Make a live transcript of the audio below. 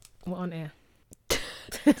We're on air.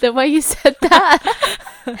 The way you said that.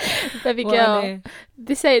 Baby We're on girl. air.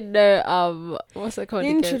 This ain't no, what's it called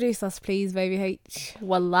again? Introduce us, please, baby H.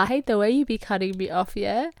 Wallahi, the way you be cutting me off,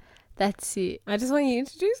 yeah? That's it. I just want you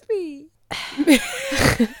to introduce me.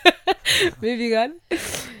 Moving on.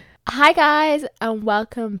 Hi guys, and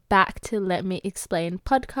welcome back to Let Me Explain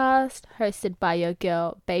podcast, hosted by your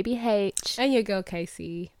girl, Baby H. And your girl,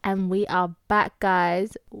 Casey. And we are back,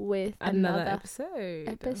 guys, with Another another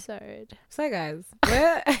episode. So, guys,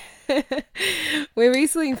 we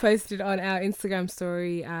recently posted on our Instagram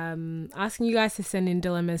story asking you guys to send in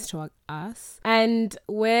dilemmas to us. And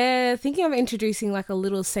we're thinking of introducing like a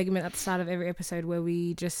little segment at the start of every episode where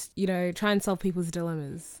we just, try and solve people's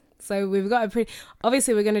dilemmas. So we've got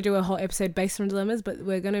obviously we're going to do a whole episode based on dilemmas, but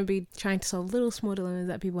we're going to be trying to solve little small dilemmas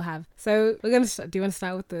that people have. So we're going to do you want to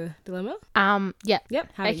start with the dilemma? Yeah. Yep.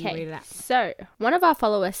 How do you read it out? So one of our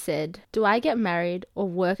followers said, do I get married or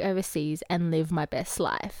work overseas and live my best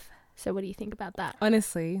life? So what do you think about that?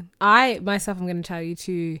 Honestly, I myself am going to tell you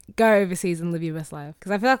to go overseas and live your best life.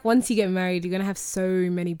 Because I feel like once you get married, you're going to have so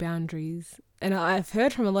many boundaries. And I've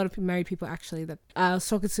heard from a lot of married people actually that I was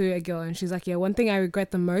talking to a girl and she's like, yeah, one thing I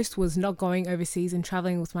regret the most was not going overseas and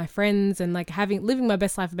traveling with my friends and like living my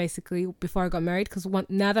best life basically before I got married. Because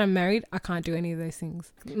now that I'm married, I can't do any of those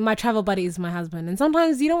things. My travel buddy is my husband. And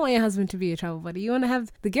sometimes you don't want your husband to be your travel buddy. You want to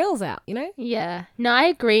have the girls out, Yeah. No, I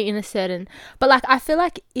agree in a certain, but like, I feel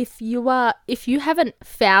like if you haven't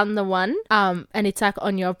found the one, and it's like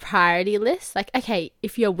on your priority list, like, okay,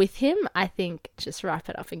 if you're with him, I think just wrap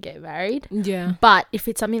it up and get married. Yeah. But if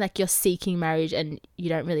it's something like you're seeking marriage and you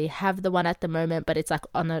don't really have the one at the moment, but it's like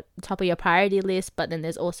on the top of your priority list, but then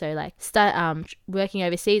there's also like working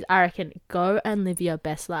overseas, I reckon go and live your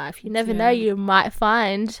best life. You never know, you might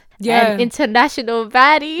find an international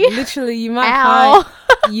baddie. Literally, you might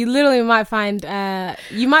you literally might find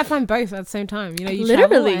both at the same time. You literally,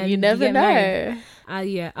 travel and you never know.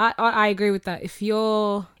 I agree with that. If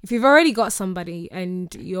you've already got somebody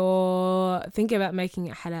and you're thinking about making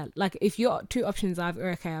it halal, like if your two options are,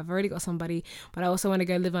 okay, I've already got somebody, but I also want to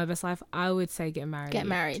go live my best life, I would say get married. Get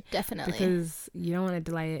married, definitely. Because you don't want to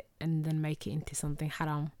delay it and then make it into something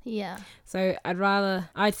haram. Yeah. So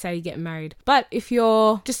I'd say get married. But if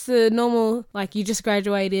you're just a normal, like you just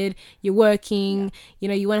graduated, you're working,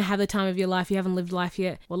 you want to have the time of your life, you haven't lived life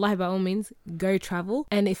yet, wallahi, by all means, go travel.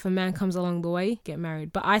 And if a man comes along the way, get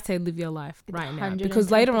married. But I say live your life right now. Because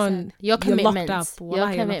later on, your commitments, you're locked up.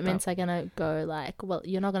 Your commitments are going to go like, well,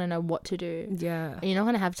 you're not going to know what to do. Yeah. And you're not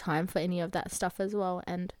going to have time for any of that stuff as well.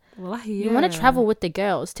 And you want to travel with the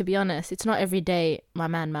girls, to be honest. It's not every day, my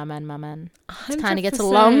man. It kind of gets 100%.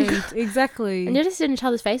 along. Exactly. And you're just in each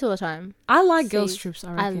other's face all the time. I like girls trips,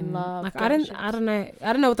 I reckon. I love like girls trips. I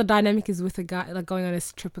don't know what the dynamic is with a guy, like going on a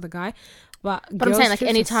trip with a guy. But I'm saying like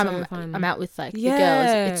anytime so I'm out with like the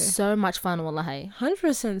girls, it's so much fun, wallahi.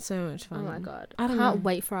 100% so much fun. Oh my god. I can't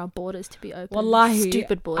wait for our borders to be open. Wallahi.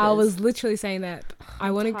 Stupid borders. I was literally saying that. I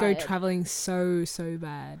want to go tired. traveling so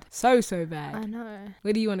bad. So bad. I know.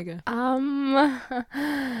 Where do you want to go?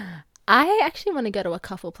 I actually want to go to a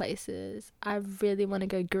couple places. I really want to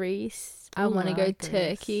go Greece. I want to go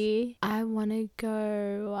Turkey. I want to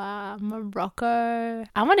go Morocco.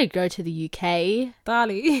 I want to go to the UK.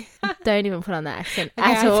 Dali. Don't even put on that accent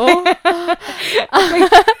Okay, at all.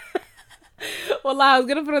 Well, I was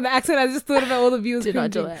going to put on the accent. I just thought about all the viewers. Do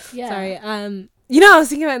not do it. Yeah. Sorry. I was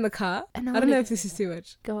thinking about in the car. I don't know if this is too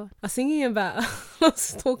much. Go on. I was thinking about, I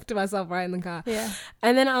was talking to myself right in the car. Yeah.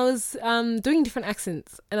 And then I was doing different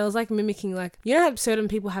accents and I was like mimicking like, how certain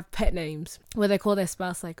people have pet names where they call their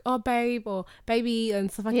spouse like, oh, babe or baby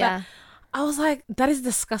and stuff like that. I was like, that is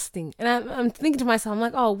disgusting. And I'm thinking to myself, I'm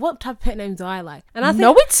like, oh, what type of pet names do I like? And I think,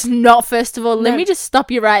 no, it's not, first of all. Let me just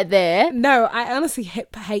stop you right there. No, I honestly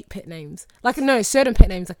hate pet names. Like, no, certain pet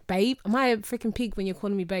names like babe. Am I a freaking pig when you're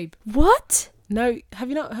calling me babe? What? No, have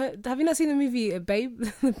you not seen the movie Babe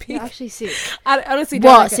the Pig? You're actually sick. I honestly don't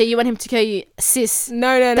What? like So you want him to call you sis?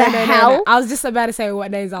 No. hell? I was just about to say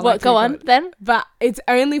what names I like. What? Go on then. But it's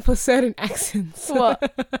only for certain accents. What?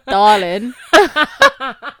 Darling.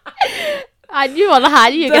 I knew on the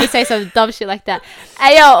hard you were going to say some dumb shit like that.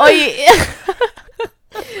 Ayo,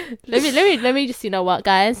 let me just, you know what,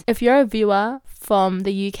 guys? If you're a viewer from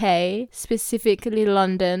the UK, specifically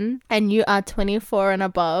London, and you are 24 and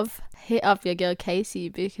above, hit up your girl Casey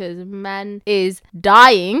because man is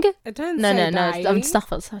dying. I don't No. dying. I'm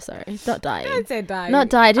stuff. I'm so sorry. Not dying. I didn't say dying. Not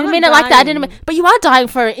die. I didn't I'm mean not it like that. I dying. didn't mean. But you are dying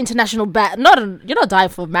for an international you're not dying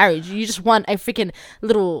for marriage. You just want a freaking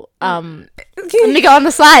little nigga on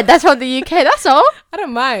the side. That's from the UK. That's all. I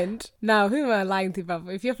don't mind. No, who am I lying to, Papa?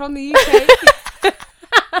 If you're from the UK,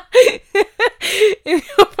 If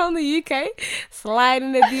you're from the UK, slide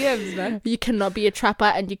in the DMs, man. You cannot be a trapper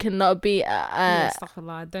and you cannot be Stuff a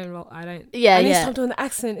lot. I don't. Yeah, I need to yeah. stop doing the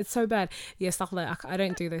accent. It's so bad. Yeah, stuff like I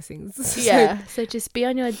don't do those things. Yeah. So just be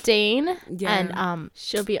on your Dean Yeah. and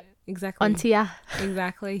she'll be Exactly. onto ya.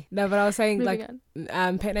 Exactly. No, but I was saying Moving like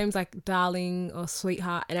on. pet names like darling or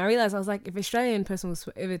sweetheart, and I realized I was like, if Australian person was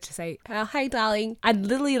ever to say hey darling, I'd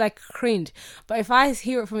literally like cringe. But if I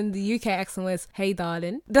hear it from the UK accent where it's hey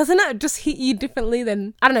darling, doesn't that just hit you differently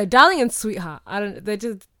than, I don't know, darling and sweetheart? They're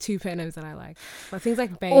just two pet names that I like. But things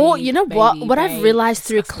like baby. Or you know what? baby, What I've babe, realized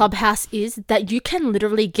through disgusting. Clubhouse is that you can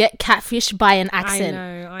literally get catfished by an accent.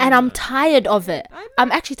 I And know. I'm tired of it. I know.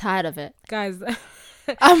 I'm actually tired of it. Guys.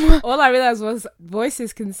 Because All I realized was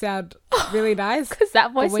voices can sound really nice.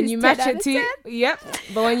 that voice But when is you 10 match out it of to 10. yep,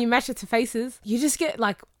 but when you match it to faces, you just get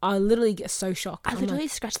like, I literally get so shocked. I literally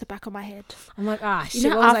scratch the back of my head. I'm like You shit,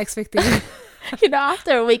 know, what was I expecting? You know,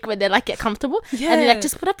 after a week when they're like, get comfortable. Yeah. And they're like,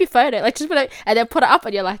 just put up your photo. Like, just put it. And then put it up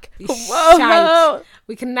and you're like, Shite. whoa.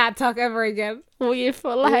 We cannot talk ever again. We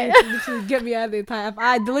for Like, like, literally get me out of the entire.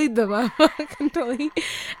 I delete them. I can delete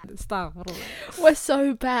stuff. I don't know. we're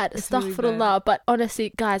so bad. It's Stuff really for the bad. love. But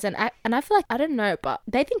honestly, guys, and I feel like, I don't know, but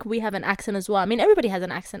they think we have an accent as well. I mean, everybody has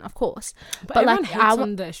an accent, of course. But, But, everyone like, hates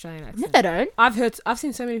on the Australian No, accent. they don't. I've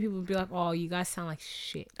seen so many people be like, "Oh, you guys sound like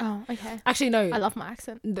shit." Oh, okay. Actually, no. I love my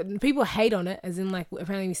accent. People hate on it, as in like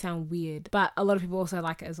apparently we sound weird. But a lot of people also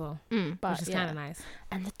like it as well, But which is yeah. kind of nice.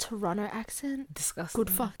 And the Toronto accent. Disgusting. Good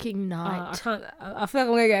fucking I night. can't. I feel like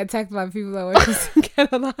I'm gonna get attacked by people that work in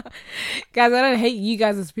Canada. Guys, I don't hate you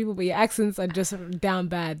guys as people, but your accents are just down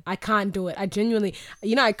bad. I can't do it. I genuinely,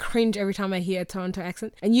 I cringe every time I hear a Toronto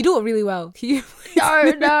accent, and you do it really well. Can you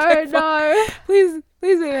No. please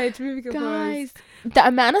BH, moving on. Guys, the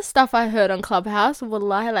amount of stuff I heard on Clubhouse,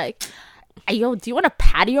 wallahi, like, "Hey, yo, do you want a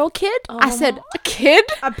patio, kid?" I said, "A kid?"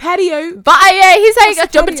 A patio. But yeah, he's saying, What's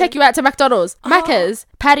a "Do you want me to patio? take you out to McDonald's?" Macca's,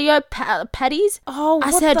 patio, patties? Oh, I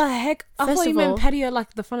what said, the heck? I first thought you of meant all- patio,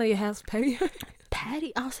 like the front of your house patio.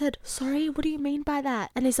 Patty. I said, "Sorry, what do you mean by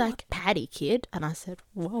that?" And he's like, "Patty, kid." And I said,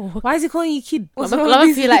 "Whoa." Why is he calling you kid? What's wrong Let me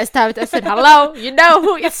with feel like it's time. I said, "Hello, you know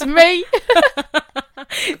who it's me."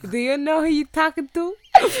 Do you know who you talking to?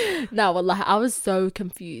 No, wallahi, I was so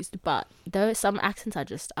confused. But there are some accents I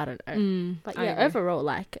don't know. But I yeah, agree. overall,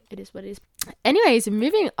 like, it is what it is. Anyways,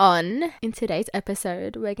 moving on, in today's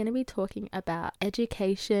episode, we're going to be talking about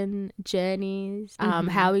education journeys,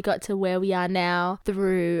 how we got to where we are now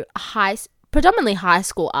through predominantly high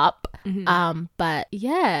school up. But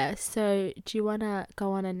yeah, so do you want to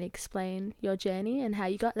go on and explain your journey and how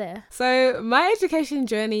you got there? So my education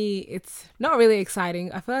journey, it's not really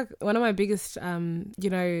exciting. I feel like one of my biggest,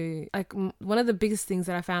 one of the biggest things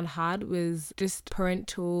that I found hard was just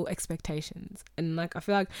parental expectations. And like, I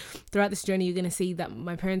feel like throughout this journey, you're going to see that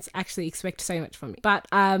my parents actually expect so much from me. But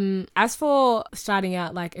as for starting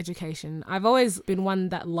out like education, I've always been one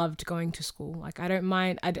that loved going to school. Like, I don't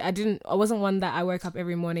mind. I wasn't one that I woke up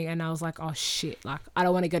every morning and I was like, oh shit, like I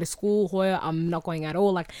don't want to go to school, Hoya, I'm not going at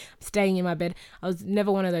all, like I'm staying in my bed. I was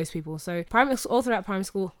never one of those people. So all throughout primary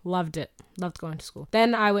school, loved going to school.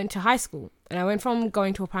 Then I went to high school. And I went from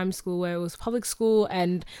going to a primary school where it was public school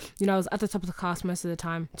and, I was at the top of the class most of the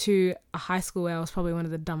time, to a high school where I was probably one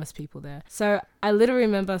of the dumbest people there. So I literally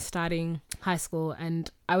remember starting high school and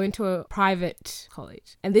I went to a private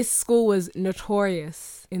college. And this school was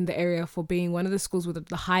notorious in the area for being one of the schools with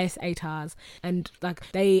the highest ATARs. And like,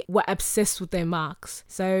 they were obsessed with their marks.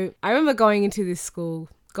 So I remember going into this school,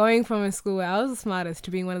 going from a school where I was the smartest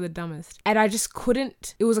to being one of the dumbest. And I just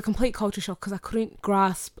couldn't, it was a complete culture shock because I couldn't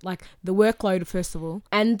grasp like the workload, first of all,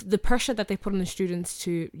 and the pressure that they put on the students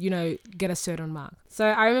to, get a certain mark. So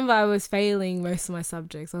I remember I was failing most of my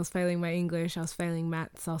subjects. I was failing my English, I was failing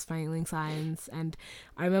maths, I was failing science. And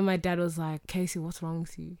I remember my dad was like, Casey, what's wrong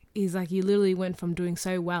with you? He's like, you literally went from doing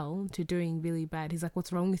so well to doing really bad. He's like,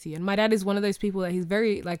 what's wrong with you? And my dad is one of those people that he's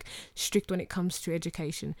very like strict when it comes to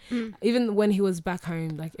education. Even when he was back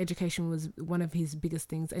home, like education was one of his biggest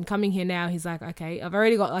things. And coming here now, he's like, okay, I've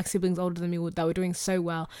already got like siblings older than me that were doing so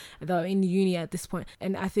well, that were in uni at this point.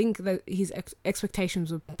 And I think that his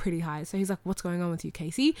expectations were pretty high. So he's like, what's going on with you,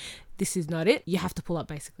 Casey? This is not it. You have to pull up,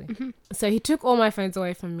 basically. So he took all my phones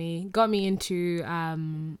away from me, got me into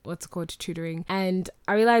tutoring. And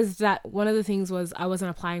I realized that one of the things was I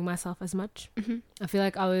wasn't applying myself as much. I feel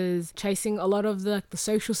like I was chasing a lot of the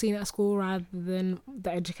social scene at school rather than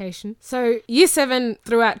the education. So year 7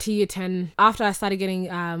 throughout to year 10, after I started getting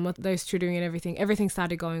those tutoring and everything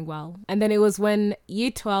started going well. And then it was when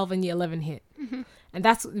year 12 and year 11 hit. And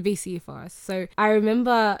that's VCE for us. So I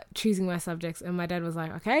remember choosing my subjects and my dad was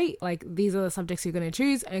like, okay, like these are the subjects you're going to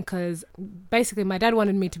choose. And because basically my dad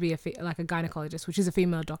wanted me to be a gynecologist, which is a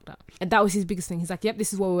female doctor. And that was his biggest thing. He's like, yep,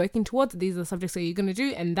 this is what we're working towards. These are the subjects that you're going to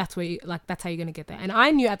do. And that's where that's how you're going to get there. And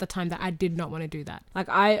I knew at the time that I did not want to do that. Like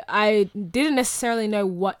I didn't necessarily know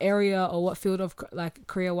what area or what field of like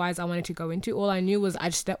career wise I wanted to go into. All I knew was I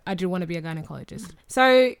didn't want to be a gynecologist.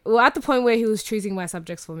 So we're at the point where he was choosing my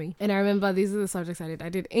subjects for me. And I remember these are the subjects I did. I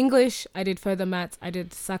did English, I did further maths, I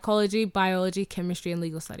did psychology, biology, chemistry, and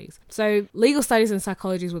legal studies. So legal studies and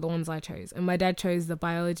psychologies were the ones I chose. And my dad chose the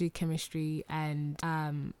biology, chemistry, and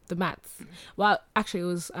the maths. Well, actually, it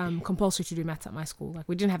was compulsory to do maths at my school. Like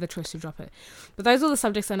we didn't have the choice to drop it. But those were the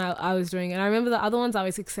subjects that I was doing. And I remember the other ones I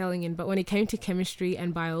was excelling in. But when it came to chemistry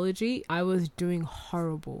and biology, I was doing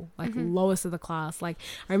horrible. Like lowest of the class. Like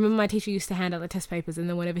I remember my teacher used to hand out the test papers, and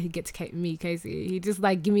then whenever he'd get to me, Casey, he'd just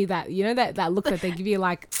like give me that, you know, that look that they give you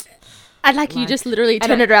like... And like you just literally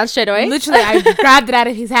turn it around straight away. Literally, I grabbed it out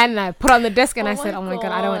of his hand and I put it on the desk and I said, "Oh my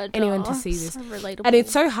god, I don't want anyone to see this." So relatable. And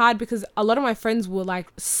it's so hard because a lot of my friends were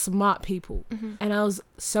like smart people, and I was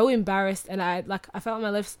so embarrassed, and I felt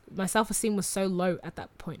like my self-esteem was so low at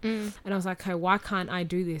that point. And I was like, "Okay, why can't I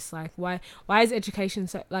do this? Like, why is education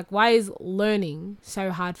so why is learning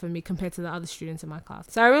so hard for me compared to the other students in my class?"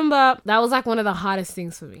 So I remember that was like one of the hardest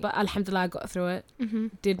things for me. But alhamdulillah, I got through it.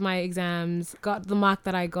 Did my exams, got the mark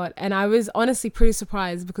that I got, and I was honestly pretty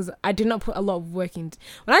surprised because I did not put a lot of work in.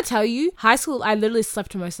 When I tell you, high school, I literally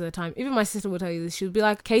slept most of the time. Even my sister will tell you this. She would be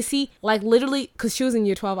like, "Casey, like literally," because she was in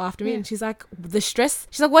year 12 after me, and she's like, "The stress."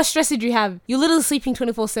 She's like, "What stress did you have? You're literally sleeping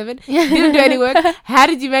 24/7. Didn't do any work. How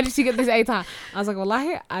did you manage to get this A-star?" I was like,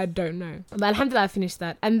 "Wallahi, I don't know." But alhamdulillah, I finished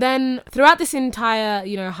that. And then throughout this entire,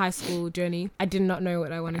 high school journey, I did not know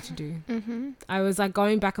what I wanted to do. I was like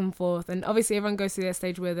going back and forth, and obviously everyone goes through that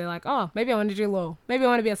stage where they're like, "Oh, maybe I want to do law. Maybe I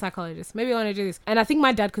want to be a psychologist. Maybe I want to do this." And I think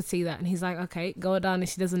my dad could see that, and he's like, "Okay, go down. If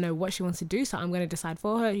she doesn't know what she wants to do, so I'm going to decide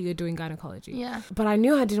for her. You're doing gynecology." Yeah. But I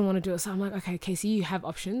knew I didn't want to do it, so I'm like, "Okay, Casey, you have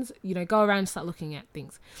options. Go around and start looking at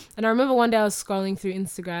things." And I remember one day I was scrolling through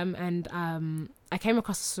Instagram, and I came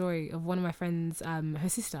across a story of one of my friends, her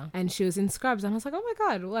sister, and she was in scrubs, and I was like, "Oh my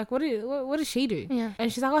god, like what does she do?" Yeah.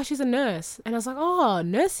 And she's like, "Oh, she's a nurse." And I was like, "Oh,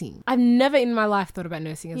 nursing." I've never in my life thought about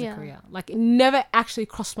nursing as a career. Like it never actually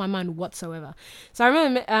crossed my mind whatsoever. So I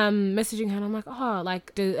remember messaging her, and I'm like, "Oh,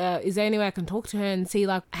 like is there any way I can talk to her and see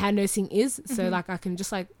like how nursing is, so like I can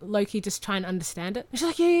just like low-key just try and understand it?" And she's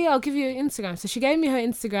like, yeah, I'll give you her Instagram." So she gave me her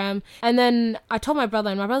Instagram, and then I told my brother,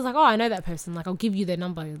 and my brother's like, "Oh, I know that person, like I'll give you their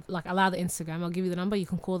number, like allow the Instagram, I'll give you the number, you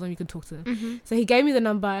can call them, you can talk to them." So he gave me the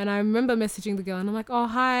number, and I remember messaging the girl, and I'm like, "Oh,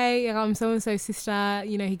 hi, I'm so-and-so sister,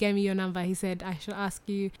 he gave me your number. He said I should ask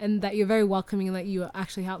you, and that you're very welcoming, and that you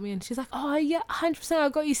actually helped me." And she's like, "Oh yeah, 100%, I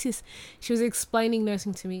got you, sis." She was explaining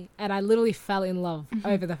nursing to me, and I literally fell in love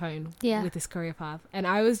over the phone with this career path, and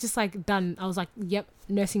I was just like done. I was like, "Yep,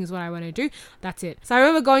 nursing is what I want to do. That's it." So I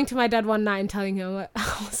remember going to my dad one night and telling him, like,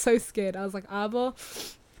 I was so scared. I was like, "Abo,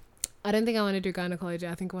 I don't think I want to do gynecology.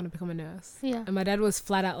 I think I want to become a nurse." Yeah. And my dad was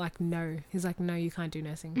flat out like, "No." He's like, "No, you can't do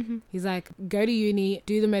nursing." He's like, "Go to uni,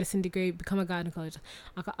 do the medicine degree, become a gynecologist."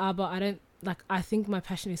 I go, "But I think my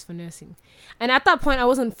passion is for nursing." And at that point, I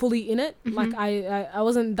wasn't fully in it. Like I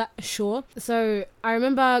wasn't that sure. So I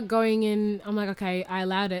remember going in, I'm like, okay, I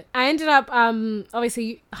allowed it. I ended up,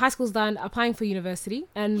 obviously high school's done, applying for university,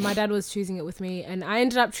 and my dad was choosing it with me. And I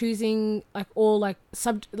ended up choosing like all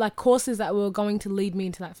like courses that were going to lead me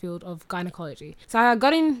into that field of gynecology. So I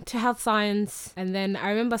got into health science, and then I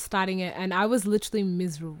remember starting it, and I was literally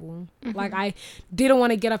miserable. Like I didn't want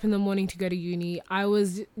to get up in the morning to go to uni. I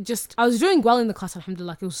was doing well in the class,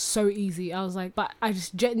 alhamdulillah. It was so easy. I was like, but I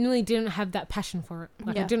just genuinely didn't have that passion for it.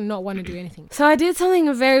 Like I did not want to do anything. So I did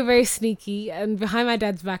something very, very sneaky, and behind my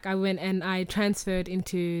dad's back, I went and I transferred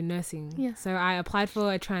into nursing. Yeah. So I applied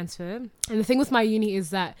for a transfer. And the thing with my uni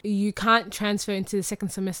is that you can't transfer into the second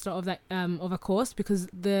semester of that of a course, because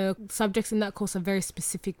the subjects in that course are very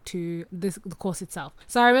specific to the course itself.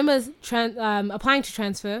 So I remember applying to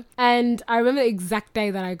transfer, and I remember the exact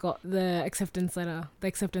day that I got the acceptance letter, the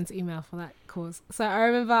acceptance email for that course. So I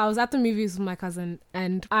remember I was at the movies with my cousin,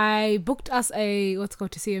 and I booked us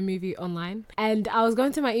to see a movie online, and I was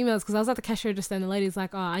going through my emails because I was at the cash register, and the lady's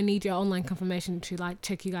like, "Oh, I need your online confirmation to like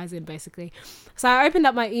check you guys in," basically. So I opened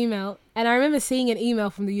up my email, and I remember seeing an email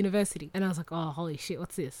from the university, and I was like, "Oh, holy shit,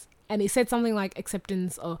 what's this?" And it said something like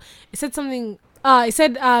acceptance, or it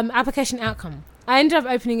said application outcome. I ended up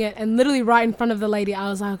opening it, and literally right in front of the lady, I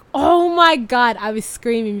was like, "Oh my God, I was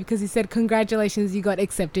screaming because he said, congratulations, you got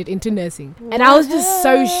accepted into nursing. And I was just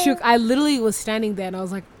so shook. I literally was standing there and I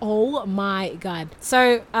was like, oh my God.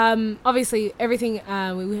 So obviously everything,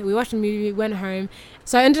 we watched the movie, we went home.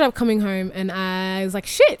 So I ended up coming home and I was like,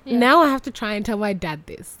 shit, now I have to try and tell my dad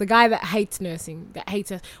this. The guy that hates nursing, that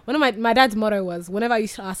hates it. One of my dad's motto was, whenever I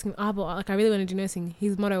used to ask him, but like I really want to do nursing,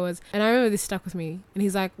 his motto was, and I remember this stuck with me, and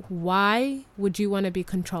he's like, why would you want to be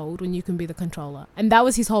controlled when you can be the controller? And that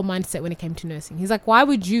was his whole mindset when it came to nursing. He's like, why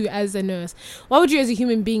would you as a nurse, why would you as a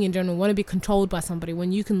human being in general want to be controlled by somebody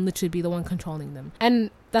when you can literally be the one controlling them? And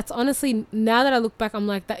that's honestly, now that I look back, I'm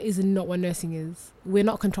like, that is not what nursing is. We're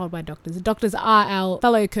not controlled by doctors. Doctors are our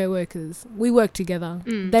fellow co-workers. We work together.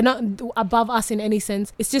 They're not above us in any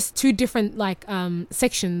sense. It's just two different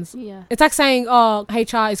sections. Yeah. It's like saying, oh,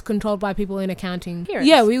 HR is controlled by people in accounting.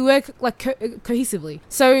 Yeah, we work like cohesively.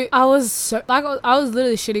 So I was I was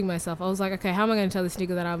literally shitting myself. I was like, okay, how am I going to tell this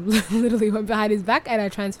nigga that I literally went behind his back and I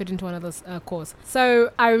transferred into another course?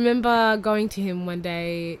 So I remember going to him one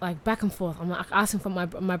day, like back and forth. I'm like asking for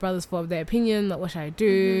my brothers for their opinion, like what should I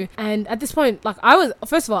do? And at this point, like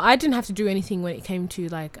first of all, I didn't have to do anything when it came to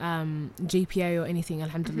like GPA or anything,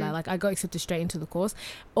 alhamdulillah. Like I got accepted straight into the course.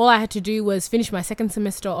 All I had to do was finish my second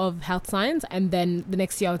semester of health science and then the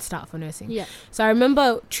next year I would start for nursing. Yeah. So I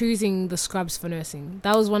remember choosing the scrubs for nursing.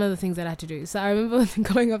 That was one of the things that I had to do. So I remember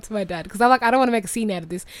going up to my dad because I'm like, I don't want to make a scene out of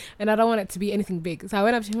this and I don't want it to be anything big. So I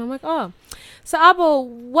went up to him, I'm like, oh, so Abo,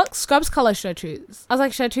 what scrubs color should I choose? I was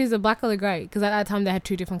like, should I choose the black or the grey? Because at that time they had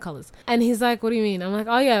two different colors. And he's like, what do you mean? I'm like,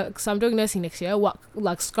 oh yeah, so I'm doing nursing next year. What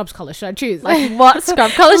like scrubs color should I choose? Like what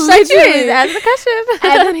scrub color should I choose? Answer the question.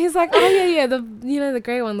 And then he's like, oh yeah, the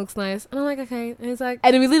grey one looks nice. And I'm like, okay. And he's like,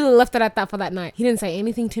 and we literally left it at that for that night. He didn't say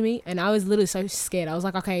anything to me, and I was literally so scared. I was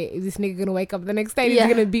like, okay, is this nigga gonna wake up the next day? He's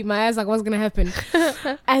gonna beat my ass? Like, what's gonna happen?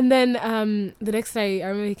 And then the next day, I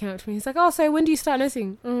remember he came up to me. He's like, oh, so when do you start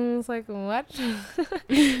nursing? And I was like, what?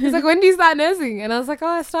 He's like, when do you start nursing? And I was like, oh,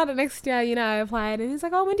 I started next year. You know, I applied. And he's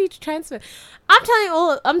like, oh, when do you transfer?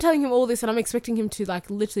 I'm telling him all this, and I'm expecting him to like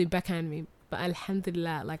literally backhand me. But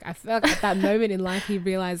alhamdulillah, like I felt like at that moment in life he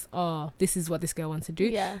realized, oh, this is what this girl wants to do.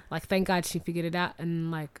 Yeah. Like thank God she figured it out,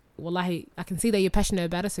 and like wallahi, I can see that you're passionate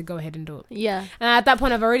about it, so go ahead and do it. Yeah. And at that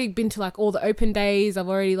point I've already been to like all the open days. I've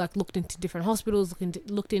already like looked into different hospitals,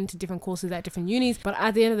 looked into different courses at different unis. But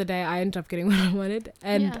at the end of the day, I ended up getting what I wanted.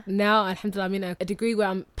 And now alhamdulillah, I'm in a degree where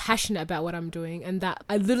I'm passionate about what I'm doing, and that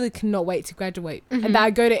I literally cannot wait to graduate. And that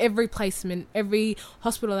I go to every placement, every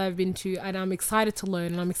hospital that I've been to, and I'm excited to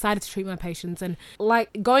learn and I'm excited to treat my patients. And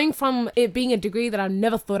like going from it being a degree that I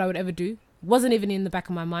never thought I would ever do, wasn't even in the back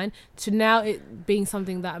of my mind, to now it being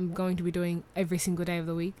something that I'm going to be doing every single day of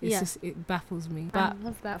the week. It's just, it baffles me. But I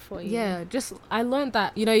love that for you. Yeah, just I learned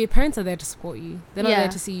that, you know, your parents are there to support you. They're not there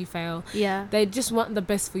to see you fail. Yeah. They just want the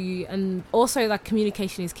best for you, and also like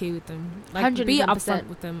communication is key with them. Like 100%. be upfront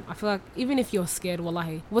with them. I feel like even if you're scared,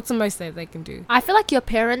 wallahi, what's the most that they can do? I feel like your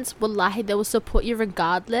parents, wallahi, they will support you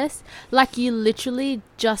regardless. Like you literally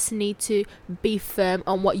just need to be firm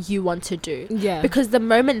on what you want to do. Yeah. Because the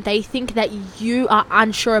moment they think that you are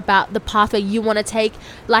unsure about the pathway you want to take,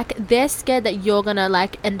 like they're scared that you're gonna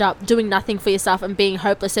like end up doing nothing for yourself and being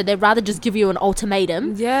hopeless, so they'd rather just give you an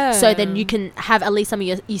ultimatum. Yeah. So then you can have at least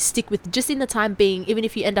something you stick with just in the time being, even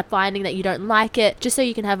if you end up finding that you don't like it, just so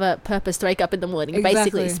you can have a purpose to wake up in the morning.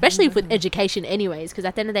 Basically, especially with education anyways, because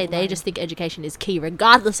at the end of the day they just think education is key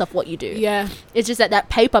regardless of what you do. Yeah. It's just that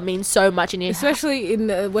paper means so much in your, especially in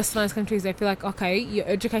the westernized countries. They feel like, okay, your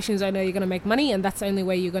education is only you're going to make money, and that's the only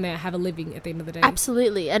way you're going to have a living at the end of the day.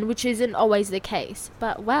 Absolutely. And which isn't always the case.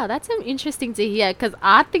 But wow, that's interesting to hear, because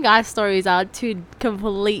I think our stories are two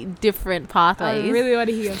complete different pathways. I really want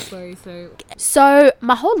to hear your story. So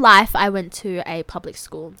my whole life I went to a public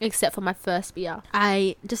school except for my first year.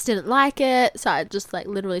 I just didn't like it, so I just like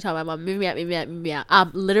literally told my mum, move me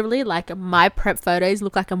out. Literally like my prep photos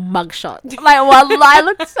look like a mugshot. Like wallah, I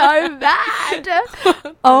look so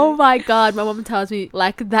bad. Oh my god, my mum tells me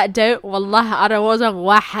like that day, wallah, I don't was on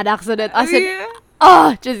wahad accident. I said,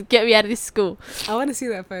 oh, just get me out of this school. I want to see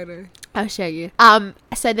that photo. I'll show you.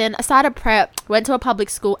 So then I started prep, went to a public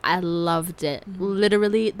school. I loved it.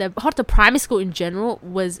 Literally, the primary school in general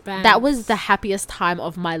that was the happiest time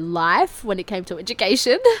of my life when it came to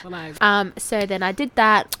education. So then I did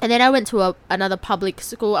that, and then I went to another public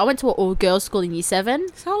school. I went to an all-girls school in year 7.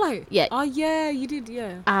 So like, yeah. Oh yeah, you did,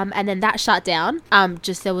 yeah. And then that shut down.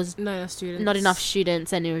 Just there was not enough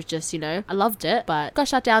students, and it was just, you know, I loved it, but got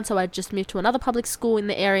shut down. So I just moved to another public school in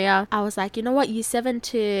the area. I was like, you know what, year 7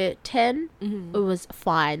 to 10. It was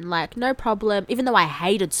fine, like no problem, even though I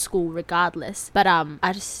hated school regardless, but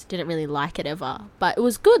I just didn't really like it ever, but it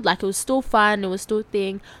was good, like it was still fun, it was still a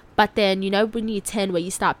thing. But then, you know, when you're 10, where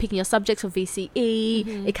you start picking your subjects for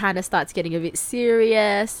VCE, it kind of starts getting a bit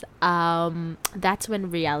serious. That's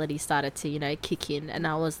when reality started to, you know, kick in. And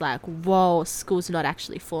I was like, whoa, school's not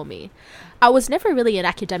actually for me. I was never really an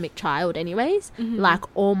academic child anyways. Like,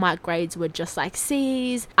 all my grades were just like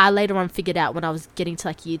C's. I later on figured out when I was getting to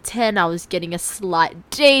like year 10, I was getting a slight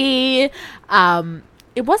D.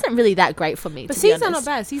 It wasn't really that great for me, but to be C's honest. are not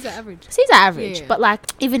bad. C's are average. C's are average, Yeah. but like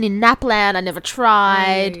even in NAPLAN, I never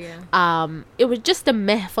tried. Yeah. It was just a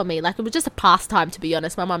meh for me. Like, it was just a pastime, to be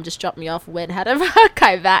honest. My mum just dropped me off, went, had a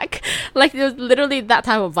go back. Like, it was literally that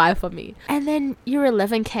type of vibe for me. And then year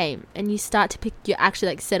 11 came, and you start to pick, you actually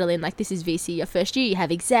like settle in. Like, this is VC, your first year, you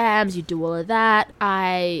have exams, you do all of that.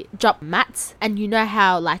 I dropped maths, and you know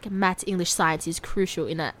how like maths, English, science is crucial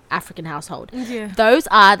in an African household. Yeah. Those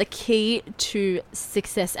are the key to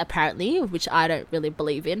success, apparently, which I don't really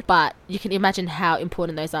believe in, but you can imagine how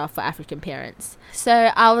important those are for African parents.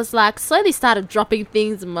 So I was like, slowly started dropping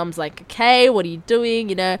things, and mum's like, okay, what are you doing,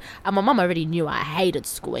 you know? And my mum already knew I hated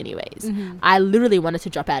school anyways. I literally wanted to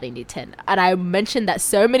drop out in year 10, and I mentioned that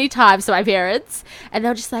so many times to my parents, and they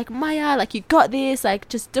were just like, Maya, like, you got this, like,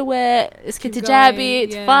 just do it, it's good to jab it,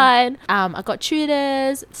 it's fine. I got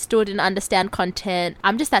tutors, still didn't understand content.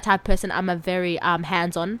 I'm just that type of person. I'm a very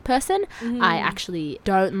hands-on person. I actually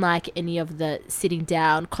don't like any of the sitting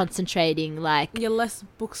down, concentrating, like, You're less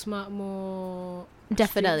book smart, more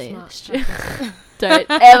definitely. street smart. Don't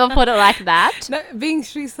ever put it like that. No, being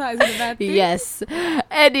street smart isn't a bad thing. Yes.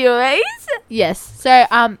 Yes. So,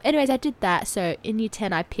 anyways, I did that. So in year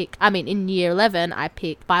 10, in year 11, I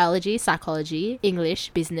picked biology, psychology,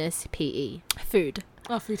 English, business, PE, food.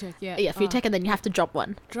 Oh, food tech, yeah. Yeah, food tech, and then you have to drop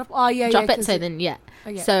one. Drop Drop it, so yeah. then, yeah.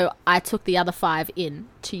 Okay. So I took the other 5 in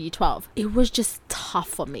to year 12. It was just tough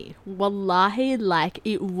for me. Wallahi, like,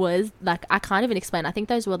 it was, like, I can't even explain. I think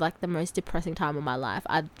those were, like, the most depressing time of my life.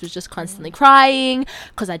 I was just constantly crying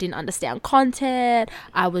because I didn't understand content.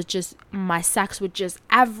 My sacks were just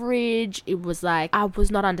average. It was, like, I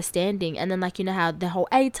was not understanding. And then, like, you know how the whole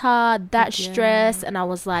ATAR, that stress, and I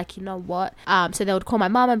was like, you know what? So they would call my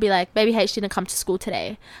mom and be like, baby H didn't come to school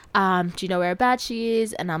today. Do you know whereabouts she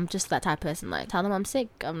is? And I'm just that type of person, like, tell them I'm sick,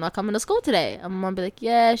 I'm not coming to school today. And my mom be like,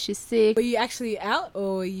 yeah, she's sick. Were you actually out,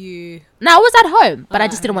 or were you... No, I was at home, but I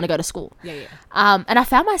just didn't want to go to school. Yeah. And I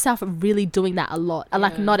found myself really doing that a lot. I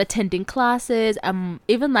like not attending classes.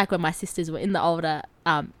 Even like when my sisters were in the older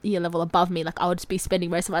year level above me, like, I would be spending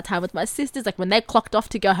most of my time with my sisters. Like, when they clocked off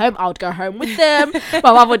to go home, I would go home with them.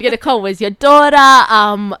 My mom would get a call, where's your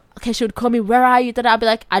daughter? Okay, she would call me, where are you? I'd be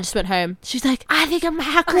like, I just went home. She's like, I think I'm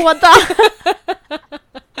Hakwada.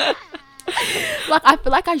 Like, I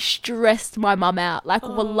feel like I stressed my mum out, like,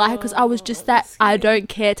 wallahi, because I was just that I don't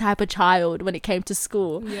care type of child when it came to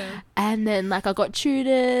school. And then, like, I got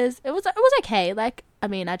tutors. It was okay. Like, I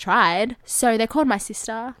mean, I tried. So they called my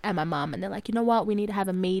sister and my mum, and they're like, you know what, we need to have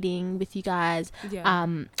a meeting with you guys. We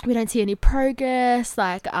don't see any progress.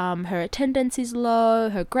 Like, her attendance is low,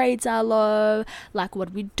 her grades are low. Like, what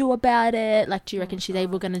do we do about it? Like, do you reckon she's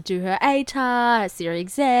able going to do her ATAR, her theory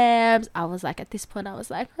exams? I was like, at this point, I was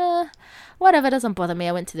like, whatever, doesn't bother me.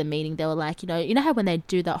 I went to the meeting. They were like, you know how when they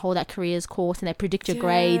do that careers course and they predict your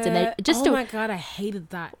grades, and they just my god, I hated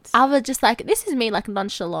that. I was just like, this is me, like,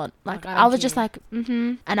 nonchalant. Like, I was just like,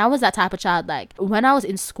 and I was that type of child. Like, when I was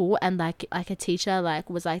in school and like a teacher like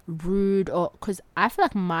was like rude, or because I feel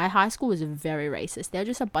like my high school was very racist. They're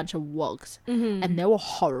just a bunch of wogs, and they were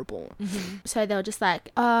horrible. So they were just like,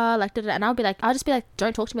 like, and I'll just be like,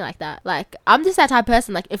 don't talk to me like that. Like, I'm just that type of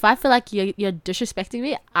person. Like, if I feel like you're disrespecting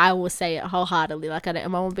me, I will say it wholeheartedly. Like, I don't,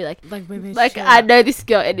 and mom will be like, baby, like, I know this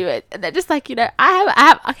girl anyway, and they're just like, you know,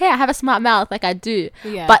 I have a smart mouth, like I do,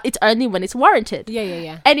 but it's only when it's warranted.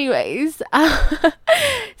 Anyways,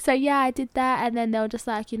 so yeah, I did that, and then they were just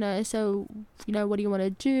like, you know, so, you know, what do you want to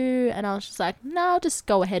do? And I was just like, no, I'll just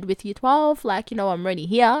go ahead with year 12. Like, you know, I'm already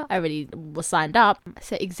here, I already was signed up.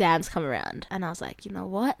 So exams come around, and I was like, you know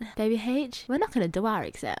what, baby H, we're not gonna do our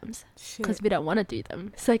exams because we don't want to do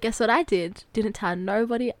them. So guess what I did? Didn't tell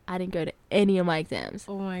nobody. I didn't go to any of my exams.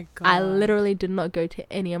 Oh my god, I literally did not go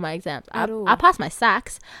to any of my exams at all. I passed my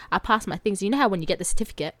SACs, I passed my things. You know how when you get the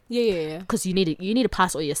certificate, because you need to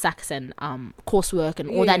pass all your SACs and coursework and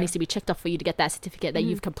all that needs to be checked off for you to get that certificate that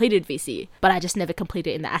you've completed VC. But I just never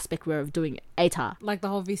completed it in the aspect where of doing ATAR, like the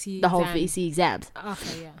whole VC whole VC exams.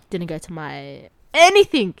 Okay, didn't go to my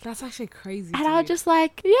anything. That's actually crazy. And I was just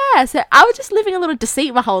like, yeah. So I was just living a little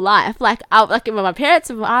deceit my whole life. Like, when my parents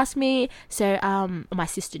would ask me. So, my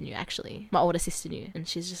sister knew, actually. My older sister knew. And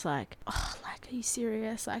she's just like, oh, like, are you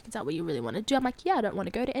serious? Like, is that what you really want to do? I'm like, yeah, I don't want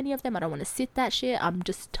to go to any of them. I don't want to sit that shit.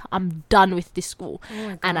 I'm done with this school.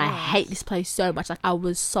 Oh and I hate this place so much. Like, I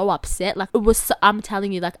was so upset. Like, I'm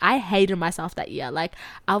telling you, like, I hated myself that year. Like,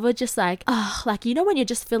 I was just like, oh, like, you know when you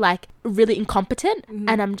just feel like really incompetent?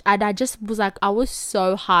 And I just was like, I was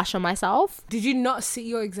so harsh on myself. Did you not sit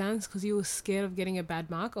your exams because you were scared of getting a bad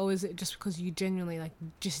mark, or was it just because you genuinely like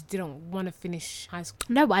just didn't want to finish high school?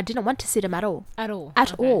 No, I didn't want to sit them at all. At all?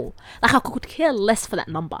 At all. Like, I could care less for that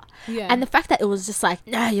number. Yeah. And the fact that it was just like,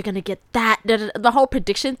 no, you're gonna get that, the whole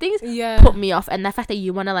prediction things Yeah. put me off. And the fact that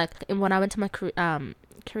you want to, like, when I went to my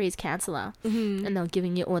careers counselor, and they were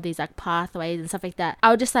giving you all these like pathways and stuff like that,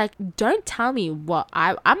 I was just like, don't tell me what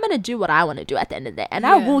I'm gonna do what I want to do at the end of the day, and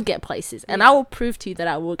I will get places, and I will prove to you that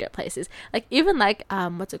I will get places. Like, even like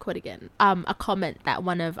what's it called again, a comment that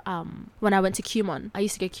one of when I went to Kumon, I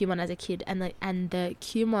used to go Kumon as a kid, and the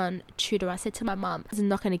Kumon tutor, I said to my mum, she's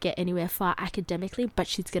not gonna get anywhere far academically, but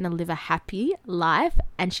she's gonna live a happy life,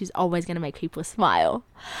 and she's always gonna make people smile.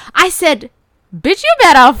 I said, bitch, you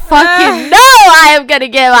better fucking know I am gonna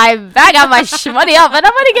get my bag out my money up, and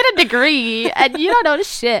I'm gonna get a degree, and you don't know the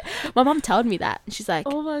shit. My mom told me that. She's like,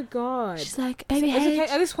 oh my god. She's like, baby,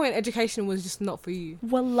 At this point, education was just not for you.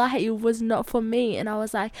 Wallahi, it was not for me. And I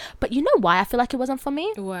was like, but you know why I feel like it wasn't for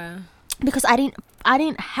me? Wow. Because I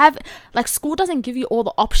didn't have, like, school doesn't give you all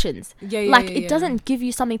the options. It doesn't give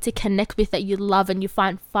you something to connect with that you love and you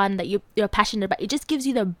find fun, that you're passionate about. It just gives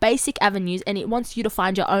you the basic avenues, and it wants you to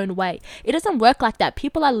find your own way. It doesn't work like that.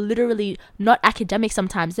 People are literally not academic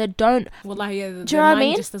sometimes. They don't. Well, like, yeah, do you know what I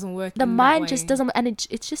mean? Just doesn't work. The mind just doesn't, and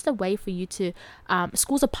it's just a way for you to.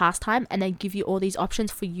 School's a pastime, and they give you all these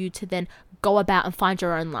options for you to then go about and find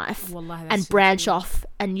your own life. Wallahi, and branch off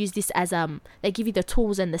and use this as they give you the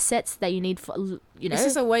tools and the sets that you need for, you know. It's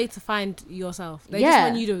just a way to find yourself. They just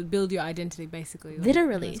want you to build your identity, basically. Like,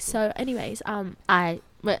 literally. So anyways, the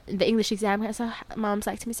English exam, so mom's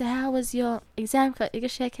like to me, so how was your exam?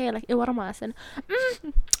 Like, what am I saying?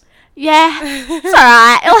 Yeah, it's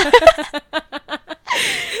alright.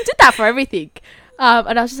 Did that for everything.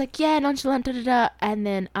 And I was just like, yeah, nonchalant, and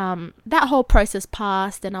then that whole process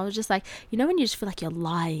passed, and I was just like, you know, when you just feel like you're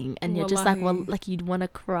lying, and you're just like, well, like, you'd want to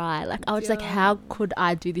cry. Like, I was just like, how could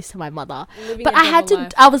I do this to my mother? But I had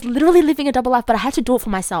to. I was literally living a double life, but I had to do it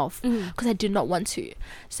for myself because I did not want to.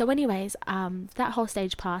 So, anyways, that whole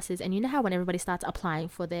stage passes, and you know how when everybody starts applying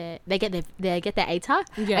for they get their ATAR,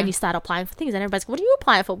 and you start applying for things, and everybody's like, what are you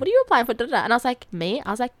applying for? What are you applying for? And I was like, me?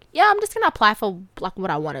 I was like, yeah, I'm just gonna apply for like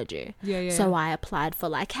what I want to do. So I applied for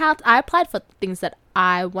like health. I applied for things that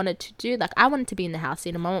I wanted to do. Like, I wanted to be in the house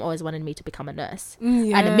scene, and my mom always wanted me to become a nurse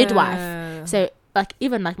and a midwife. So like,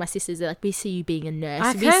 even like my sisters, they're like, we see you being a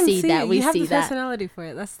nurse. We see that. We see that. You have the personality for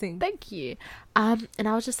it. That's the thing. Thank you. And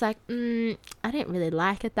I was just like, I didn't really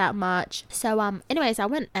like it that much. So anyways, I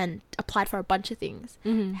went and applied for a bunch of things.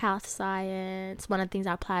 Health science. One of the things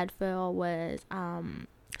I applied for was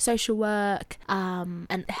social work, and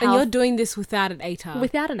health. And you're doing this without an ATAR?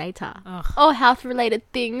 Without an ATAR. Or health related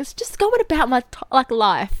things. Just going about my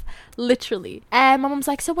life, literally. And my mom's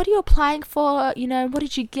like, so what are you applying for? You know, what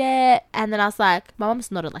did you get? And then I was like, my mom's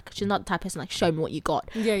not she's not the type of person like, show me what you got.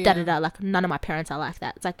 Like, none of my parents are like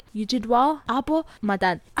that. It's like, you did well, Abo. My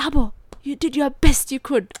dad, Abo, you did your best you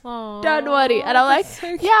could. Aww, don't worry. And I'm like, so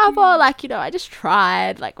yeah, Abo, like, you know, I just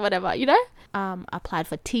tried, like, whatever, you know. Applied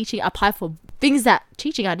for teaching. Applied for things that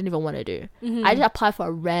teaching I didn't even want to do. I just applied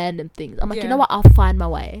for random things. I'm like, you know what? I'll find my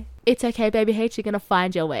way. It's okay, baby H. You're gonna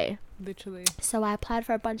find your way. Literally. So I applied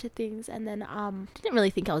for a bunch of things, and then didn't really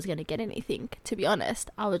think I was gonna get anything, to be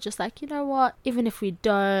honest. I was just like, you know what? Even if we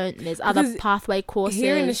don't, there's other pathway courses.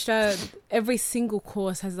 Here in Australia, every single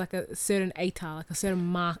course has like a certain ATAR, like a certain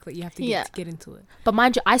mark that you have to get to get into it. But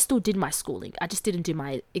mind you, I still did my schooling. I just didn't do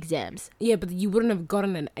my exams. Yeah, but you wouldn't have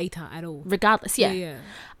gotten an ATAR at all. Regardless, yeah.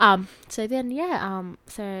 So then,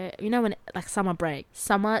 so you know, when like summer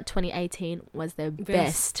 2018 was the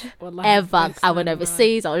best ever. I went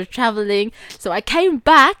overseas. I was traveling. So I came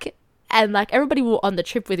back, and like everybody were on the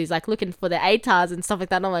trip with is like looking for their ATARs and stuff like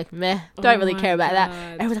that. And I'm like, meh, don't really care about that.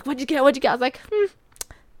 And I was like, what'd you get? I was like,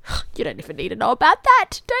 you don't even need to know about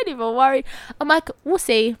that. Don't even worry. I'm like, we'll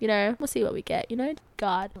see. You know, we'll see what we get. You know,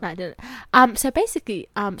 God. No, I didn't. So basically,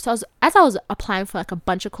 so as I was applying for like a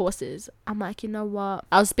bunch of courses, I'm like, you know what?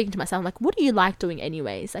 I was speaking to myself. I'm like, what do you like doing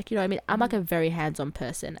anyways? Like, you know what I mean? I'm like a very hands-on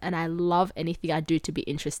person, and I love anything I do to be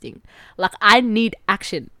interesting. Like, I need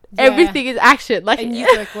action. Everything is action. Like, and you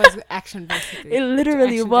like was action basically. It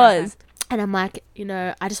literally was. And I'm like, you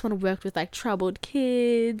know, I just want to work with like troubled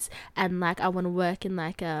kids, and like I want to work in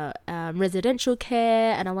like a residential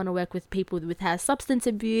care, and I want to work with people with has substance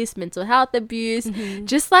abuse, mental health abuse,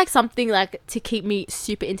 just like something like to keep me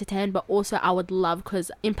super entertained, but also I would love because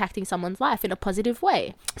impacting someone's life in a positive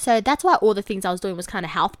way. So that's why all the things I was doing was kind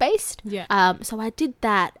of health based. Yeah. So I did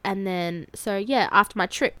that, and then so yeah, after my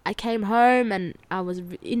trip, I came home and I was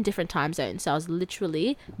in different time zones, so I was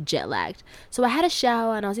literally jet lagged. So I had a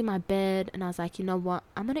shower and I was in my bed, and I was like, you know what,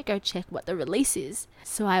 I'm gonna go check what the release is.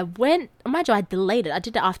 So I went, mind you, I delayed it. I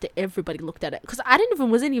did it after everybody looked at it, because I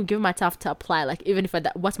wasn't even giving myself to apply, like even if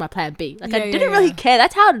what's my plan B, like I didn't really care.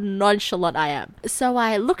 That's how nonchalant I am. So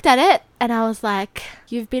I looked at it and I was like,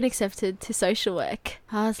 you've been accepted to social work.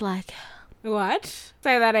 I was like, What?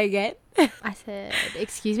 Say that again. I said,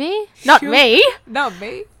 excuse me? Not me. Not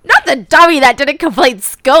me. Not the dummy that didn't complete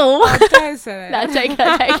school. Oh, don't say that. No, I'm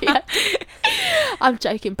joking. I'm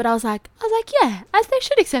joking. But I was like, yeah, as they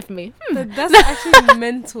should accept me. That's actually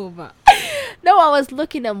mental, but No, I was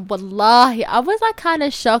looking and wallahi, I was like kind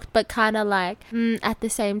of shocked, but kind of like, at the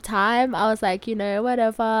same time, I was like, you know,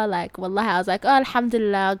 whatever, like, wallahi, I was like, oh,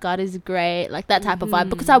 alhamdulillah, God is great, like that type of vibe,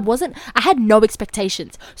 because I had no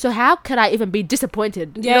expectations. So how could I even be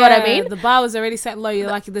disappointed? You know what I mean? The bar was already set low. You're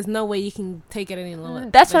like, there's no way you can take it any lower.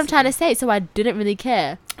 That's what I'm trying to say. So I didn't really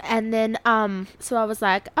care. And then, so I was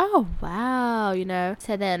like, oh, wow, you know.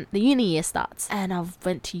 So then the uni year starts, and I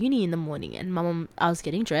went to uni in the morning, and my mum, I was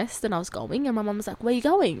getting dressed and I was going, and my mum was like, where are you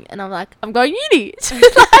going? And I'm like, I'm going uni. She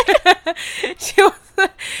was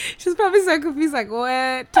like, she was probably so confused, like,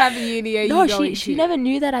 what type of uni are you going to? No, she never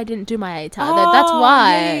knew that I didn't do my ATAR. That's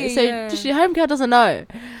why. So homegirl doesn't know.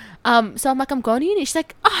 So I'm like, I'm going to uni. She's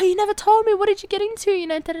like, oh, you never told me. What did you get into? You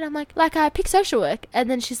know, and I'm like I picked social work. And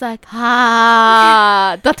then she's like,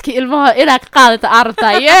 dadki ilmaha inaad qaadato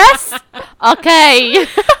aragtaa. Yes. Okay.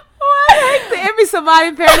 Every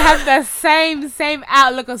Somali parent has the same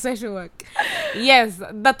outlook on social work. Yes,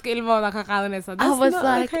 dadka ilmahooda ka qaadanaysa. I was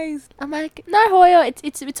like, I'm like, no, Hoyo,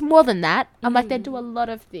 it's more than that. I'm like, they do a lot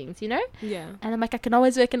of things, you know? Yeah. And I'm like, I can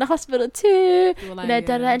always work in the hospital too. Well, you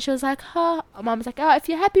know, and she was like, huh. Mom was like, oh, if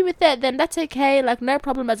you're happy with it, then that's okay. Like, no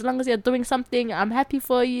problem. As long as you're doing something, I'm happy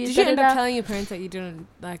for you. Did you end up telling your parents that you didn't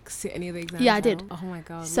like sit any of the exams? Yeah, I did. Oh my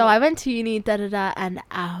god. So I went to uni, and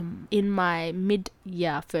in my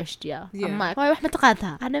mid-year, first year, I'm like, oh,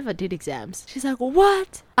 I never did exams. She's like,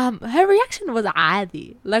 what? Her reaction was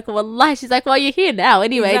عادي. Like, wallahi, she's like, well, you're here now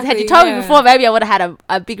anyways. Had you told me before, maybe I would have had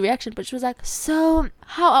a big reaction. But she was like, so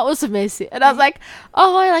how I was amazing. And I was like,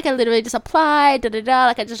 oh, like I literally just applied,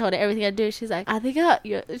 like I just told her everything I do. She's like, I think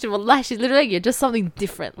she's literally, you're just something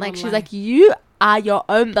different. Like, she's like, you are your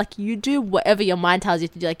own, like you do whatever your mind tells you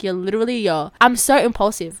to do. Like, you're literally I'm so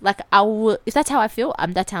impulsive. Like, I will, if that's how I feel,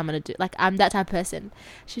 that's how I'm gonna do. Like, I'm that type of person.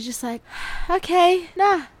 She's just like, okay,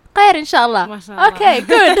 nah, khair inshallah. Mashallah. Okay,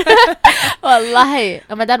 good. Wallahi.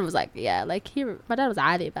 And my dad was like, yeah, like my dad was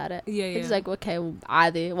adi about it. Yeah. He's like, okay,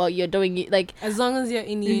 adi, well, you're doing it, like, as long as you're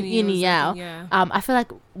in uni. Yeah. I feel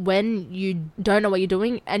like when you don't know what you're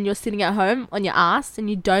doing and you're sitting at home on your ass and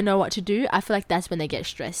you don't know what to do, I feel like that's when they get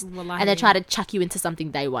stressed. Wallahi. And they try to chuck you into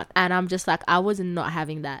something they want. And I'm just like, I was not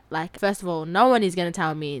having that. Like, first of all, no one is going to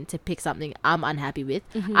tell me to pick something I'm unhappy with.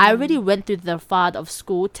 I already went through the fad of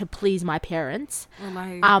school to please my parents.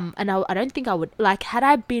 Wallahi. And I don't think I would, like, had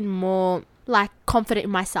I been more like confident in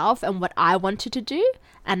myself and what I wanted to do,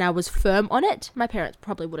 and I was firm on it, my parents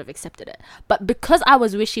probably would have accepted it. But because I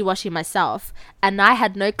was wishy-washy myself and I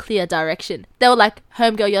had no clear direction, they were like,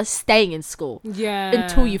 homegirl, you're staying in school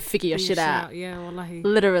until you figure your shit out. Yeah, wallahi.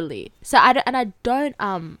 Literally. So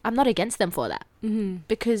I'm not against them for that.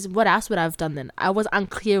 Because what else would I have done then? I was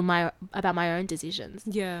unclear about my own decisions.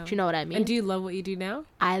 Yeah. Do you know what I mean? And do you love what you do now?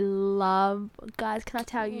 I love, guys, can I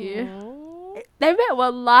tell you? They met,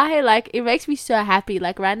 wallahi, like, it makes me so happy.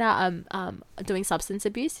 Like, right now I'm doing substance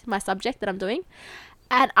abuse, my subject that I'm doing,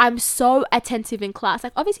 and I'm so attentive in class.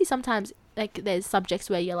 Like, obviously sometimes, like, there's subjects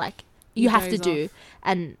where you're like, you have to do,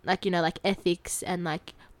 and, like, you know, like ethics and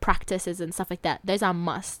like practices and stuff like that, those are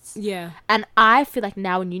musts. Yeah. And I feel like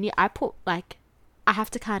now in uni I put, like, I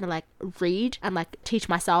have to kind of like read and like teach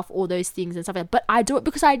myself all those things and stuff like that, but I do it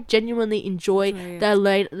because I genuinely enjoy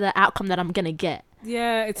the outcome that I'm gonna get.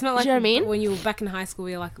 Yeah, it's not like, you know what I mean? When you were back in high school,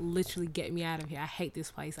 you're like, literally get me out of here. I hate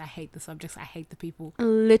this place. I hate the subjects. I hate the people.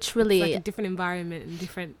 Literally. It's like a different environment and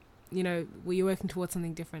different, you know, where you're working towards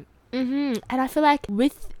something different. And I feel like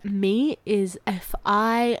with me is if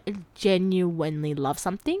I genuinely love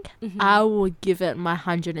something, I will give it my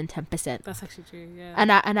 110%. That's actually true, yeah.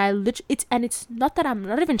 And I literally, it's not that I'm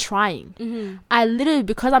not even trying. I literally,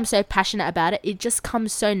 because I'm so passionate about it, it just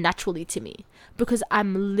comes so naturally to me. because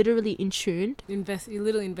I'm literally in tune, You're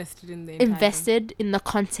literally invested in the entire thing. invested in the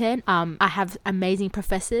content. I have amazing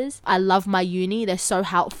professors. I love my uni. They're so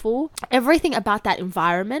helpful. Everything about that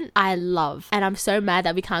environment I love. And I'm so mad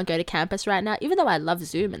that we can't go to campus right now, even though I love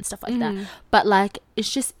Zoom and stuff like that. But like, it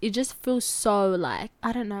just feels so like,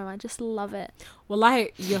 I don't know, I just love it. Well,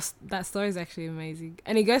 like, that story is actually amazing.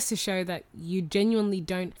 And it goes to show that you genuinely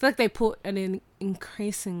don't... I feel like they put an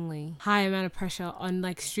increasingly high amount of pressure on,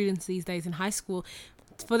 like, students these days in high school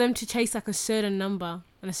for them to chase, like, a certain number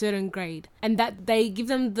and a certain grade. And that they give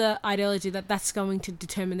them the ideology that that's going to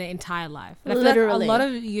determine their entire life. And I feel Literally. like a lot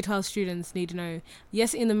of year 12 students need to know,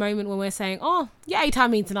 yes, in the moment when we're saying, oh, yeah,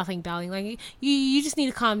 ATAR means nothing, darling. Like, you just need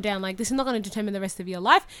to calm down. Like, this is not going to determine the rest of your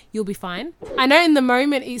life. You'll be fine. I know in the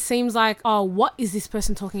moment it seems like, oh, what is this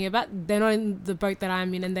person talking about? They're not in the boat that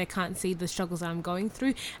I'm in and they can't see the struggles that I'm going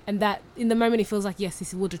through. And that in the moment it feels like, yes,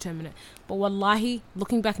 this will determine it. But wallahi,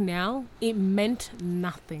 looking back now, it meant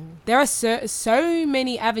nothing. There are so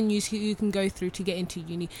many avenues you can go through to get into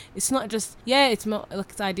uni. It's not just, yeah, it's not like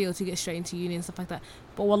it's ideal to get straight into uni and stuff like that.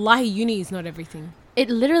 But wallahi, uni is not everything. It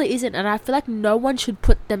literally isn't. And I feel like no one should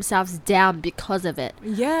put themselves down because of it.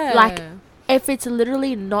 Yeah. Like, if it's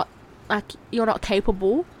literally not, like, you're not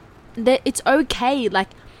capable, then it's okay. Like,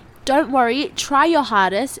 don't worry. Try your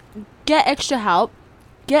hardest. Get extra help.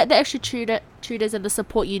 Get the extra tutors and the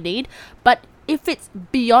support you need. But if it's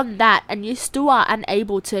beyond that and you still are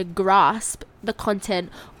unable to grasp the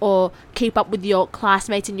content or keep up with your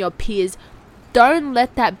classmates and your peers, don't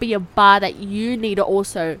let that be a bar that you need to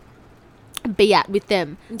also be at with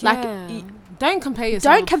them. Yeah. Like, don't compare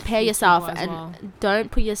yourself. Don't compare yourself, as and well.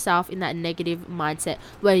 don't put yourself in that negative mindset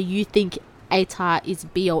where you think ATAR is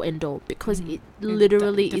be all end all, because it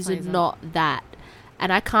literally is definitely isn't. not that.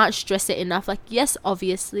 And I can't stress it enough. Like, yes,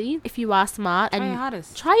 obviously, if you are smart and Try your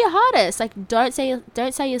hardest. try your hardest. Like, don't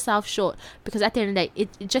say yourself short, because at the end of the day,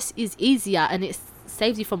 it just is easier and it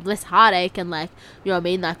saves you from less heartache and, like, you know what I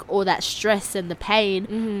mean, like all that stress and the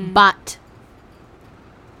pain. But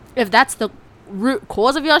if that's the root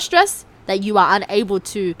cause of your stress, that you are unable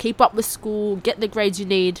to keep up with school, get the grades you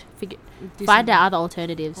need, find out other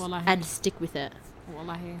alternatives and stick with it.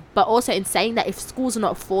 But also, in saying that, if school's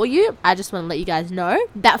not for you, I just want to let you guys know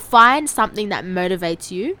that find something that motivates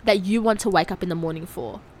you, that you want to wake up in the morning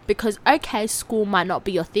for. Because, okay, school might not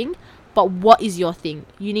be your thing, but what is your thing?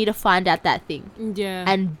 You need to find out that thing. Yeah.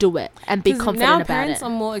 And do it. And be confident now about parents it. are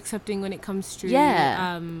more accepting when it comes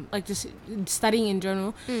to like just studying in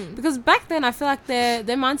general. Because back then I feel like their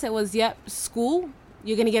mindset was, school,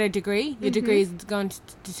 you're going to get a degree. Your degree is going to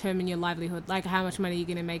determine your livelihood, like how much money you're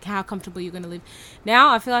going to make, how comfortable you're going to live.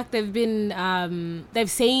 Now I feel like they've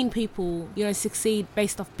seen people, succeed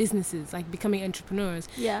based off businesses, like becoming entrepreneurs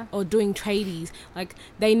or doing tradies. Like,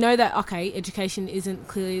 they know that, okay, education isn't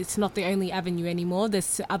clearly, it's not the only avenue anymore.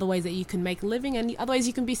 There's other ways that you can make a living and other ways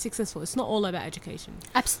you can be successful. It's not all about education.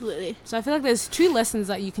 Absolutely. So I feel like there's two lessons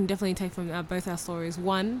that you can definitely take from both our stories.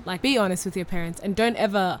 One, like, be honest with your parents and don't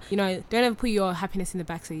ever put your happiness in the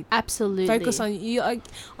backseat. Absolutely. Focus on you. Like,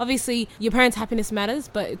 obviously, your parents' happiness matters,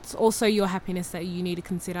 but it's also your happiness that you need to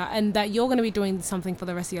consider, and that you're going to be doing something for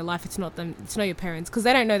the rest of your life. It's not them. It's not your parents, because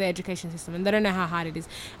they don't know the education system and they don't know how hard it is.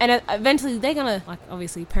 And eventually, they're gonna, like,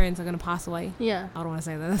 obviously, parents are gonna pass away. Yeah. I don't want to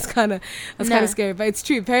say that. That's kind of scary, but it's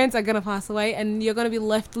true. Parents are gonna pass away, and you're gonna be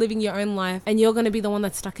left living your own life, and you're gonna be the one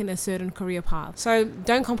that's stuck in a certain career path. So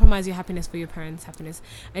don't compromise your happiness for your parents' happiness,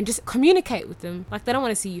 and just communicate with them. Like, they don't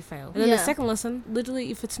want to see you fail. And then the second lesson,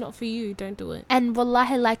 literally, if it's not for you, don't do it. And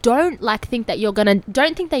wallahi, like, don't think that you're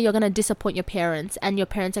gonna disappoint your parents, and your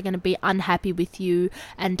parents are gonna be unhappy with you,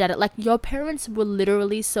 and that like, your parents will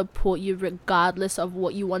literally support you regardless of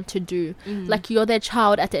what you want to do. Like, you're their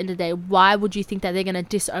child at the end of the day. Why would you think that they're gonna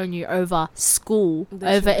disown you over school,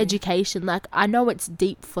 over education? Like, I know it's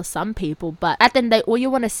deep for some people, but at the end of the day, all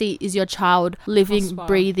you want to see is your child living,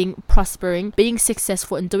 breathing, prospering, being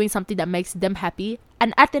successful, and doing something that makes them happy.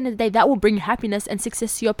 And at the end of the day, that will bring happiness and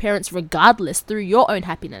success to your parents regardless, through your own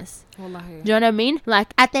happiness. Wallahi. Do you know what I mean?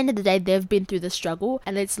 Like, at the end of the day, they've been through the struggle,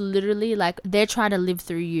 and it's literally like they're trying to live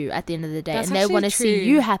through you at the end of the day. That's and they want to see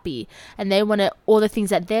you happy, and they want all the things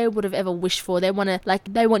that they would have ever wished for. They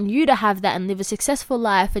want you to have that and live a successful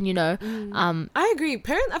life, and I agree.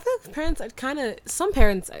 I feel like parents are some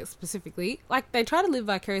parents specifically, like, they try to live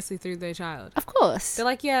vicariously through their child. Of course. They're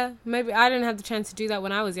like, yeah, maybe I didn't have the chance to do that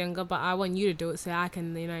when I was younger, but I want you to do it so I can,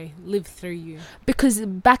 live through you. Because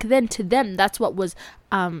back then, to them, that's what was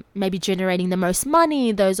maybe generating the most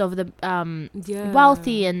money, those of the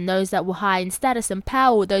wealthy, and those that were high in status and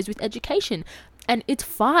power, those with education. and it's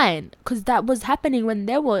fine because that was happening when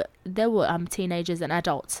they were teenagers and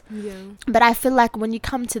adults. Yeah. But I feel like when you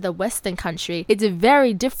come to the Western country, it's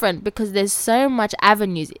very different because there's so much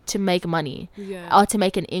avenues to make money or to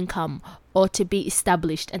make an income or to be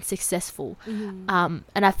established and successful. And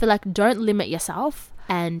I feel like don't limit yourself,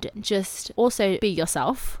 and just also be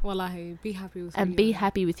yourself. Wallahi, be happy with and be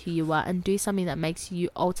happy with who you are, and do something that makes you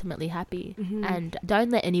ultimately happy. And don't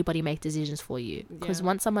let anybody make decisions for you, because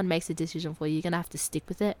once someone makes a decision for you, you're gonna have to stick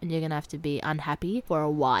with it, and you're gonna have to be unhappy for a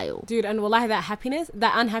while, dude. And wallahi, that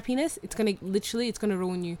unhappiness, it's gonna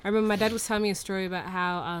ruin you. I remember my dad was telling me a story about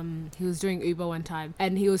how he was doing Uber one time,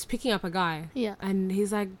 and he was picking up a guy, and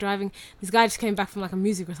he's like driving. This guy just came back from like a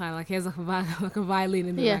music recital, like he has like a violin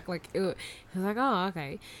in the back, like he was like, oh, okay.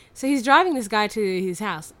 So he's driving this guy to his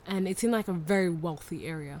house, and it's in like a very wealthy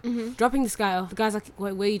area. Dropping this guy off. The guy's like,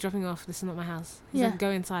 wait, where are you dropping off? This is not my house. He's like, go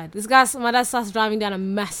inside. My dad starts driving down a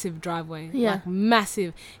massive driveway. Like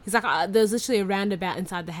massive. He's like, there's literally a roundabout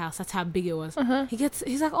inside the house. That's how big it was.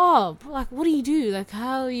 He's like, oh, like, what do you do? Like,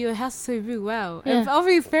 how your house is so big? Wow. And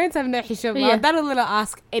obviously his parents have no hisham. My dad will let her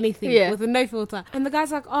ask anything with no filter. And the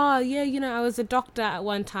guy's like, oh, yeah, I was a doctor at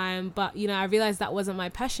one time, but, I realized that wasn't my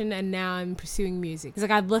passion, and now I'm pursuing music. He's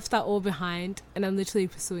like, I've left that all behind, and I'm literally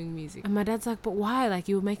pursuing music. And my dad's like, but why? Like,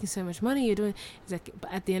 you were making so much money, you're doing... He's like,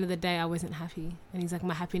 but at the end of the day, I wasn't happy. And he's like,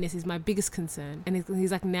 my happiness is my biggest concern. And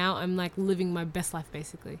he's like, now I'm like living my best life,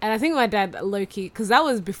 basically. And I think my dad low-key, because that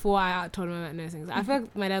was before I told him about nursing, so I feel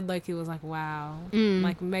like my dad low-key was like, wow,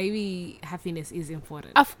 like maybe happiness is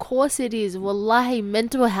important. Of course it is. Wallahi,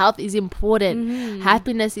 mental health is important.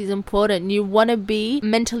 Happiness is important. You want to be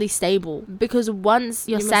mentally stable, because once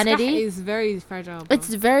your sanity is very fragile, bro.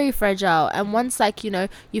 It's very fragile, and once like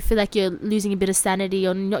you feel like you're losing a bit of sanity,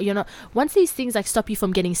 or you're not, once these things like stop you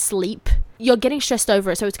from getting sleep, you're getting stressed over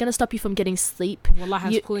it, so it's going to stop you from getting sleep. Well, I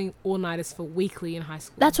was pulling all-nighters for weekly in high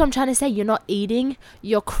school. That's what I'm trying to say. You're not eating,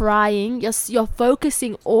 you're crying, you're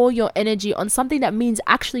focusing all your energy on something that means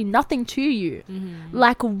actually nothing to you.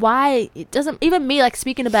 Like, why? It doesn't, even me, like,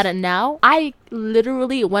 speaking about it now, I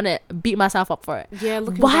literally want to beat myself up for it. Yeah,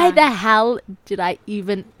 why the hell did I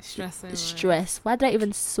even stress? Why did I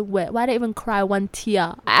even sweat? Why did I even cry one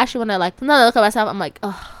tear? I actually want to, like, look at myself, I'm like,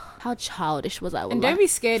 oh, how childish was I? And don't be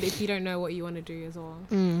scared if you don't know what you want to do as well.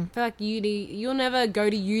 I feel like you'll never go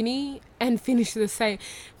to uni and finish with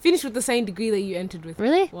the same degree that you entered with.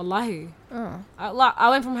 Really? Wallahi. Oh. I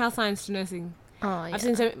went from health science to nursing. Oh, yeah. I've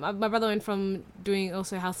seen my brother went from doing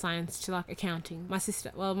also health science to like accounting. My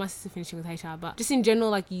sister finishing with HR, but just in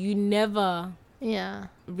general, like you never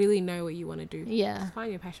really know what you want to do. Yeah. Just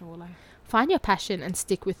find your passion, wallahi. Find your passion and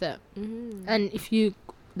stick with it. And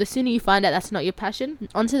the sooner you find out that's not your passion,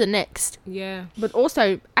 on to the next. Yeah. But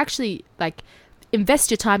also, actually, like, invest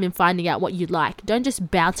your time in finding out what you like. Don't just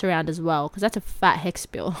bounce around as well, because that's a fat hex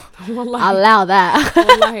bill. Wallahi. Allow that.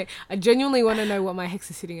 Wallahi. I genuinely want to know what my hex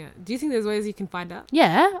is sitting at. Do you think there's ways you can find out?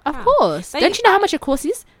 Yeah, of course. Don't you know how much a course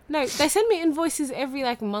is? No, they send me invoices every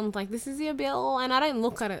like month, like this is your bill, and I don't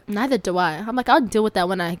look at it. Neither do I. I'm like, I'll deal with that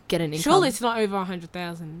when I get an income. Surely it's not over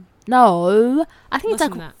 100,000. No, I think Less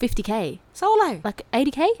it's like 50k. So like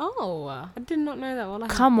 80k. Oh, I did not know that. Wallahi.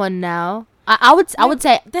 Come on now. I would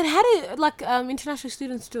say then how do like international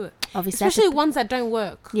students do it? Obviously, especially ones that don't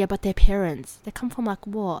work. Yeah, but their parents, they come from like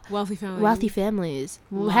what? Wealthy families.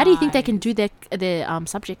 How do you think they can do their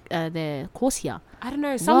subject their course here? I don't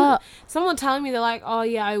know. Someone telling me they're like, oh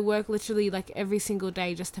yeah, I work literally like every single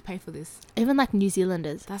day just to pay for this. Even like New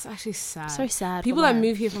Zealanders. That's actually sad. So sad. People that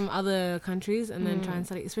move here from other countries and then try and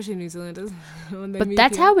study, especially New Zealanders. But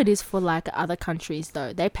that's how it is for like other countries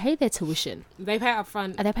though. They pay their tuition. They pay up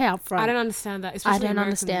front. I don't understand that. Especially I don't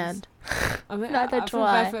understand. Neither do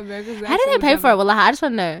I. How do they pay for it? Well, I just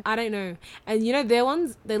want to know. I don't know. And their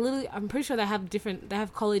ones, they literally, I'm pretty sure they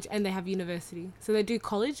have college and they have university. So they do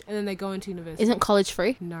college and then they go into university. Isn't college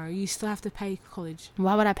free? No, you still have to pay college.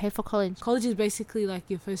 Why would I pay for college? College is basically like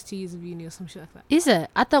your first 2 years of uni or some shit like that. Is it?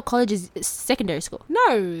 I thought college is secondary school.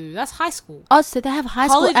 No, that's high school. Oh, so they have high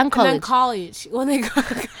school and college. And then college. When they go...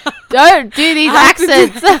 Don't do these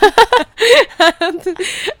accents. I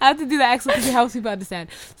have to do the accent because it helps people understand.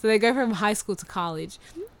 So they go from high school to college.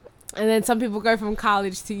 And then some people go from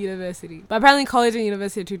college to university. But apparently college and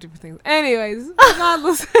university are two different things. Anyways,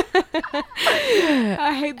 regardless.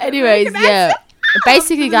 I hate that. Anyways, yeah.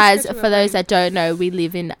 Basically, guys, for those that don't know, we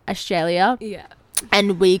live in Australia. Yeah.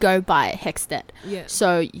 and we go by HECS. Yeah.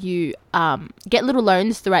 So you get little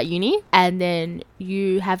loans throughout uni, and then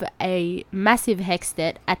you have a massive HECS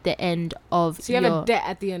debt at the end of So you have a debt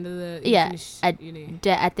at the end of the uni.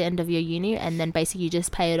 debt at the end of your uni, and then basically you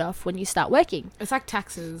just pay it off when you start working. It's like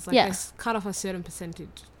taxes. Like Yeah. they cut off a certain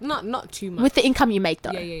percentage. Not too much. With the income you make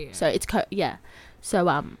though. Yeah. So it's So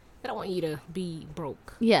They don't want you to be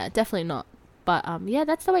broke. yeah, definitely not. But yeah,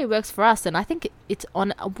 that's the way it works for us, and I think it's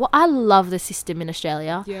on. I love the system in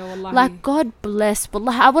Australia. Yeah, wallahi. Like God bless,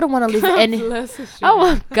 wallahi, I wouldn't want to live any. Bless Australia.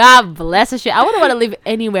 Oh God bless Australia. I wouldn't want to live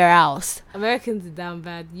anywhere else. Americans are down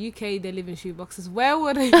bad. UK, they live in shoeboxes. Where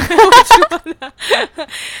would I?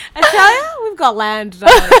 Australia, we've got land.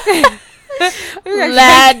 darling. We've got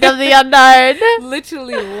Land of the unknown.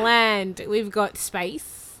 literally land. We've got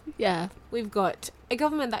space. Yeah. We've got a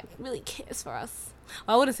government that really cares for us.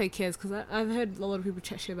 Well, I wouldn't say cares because I've heard a lot of people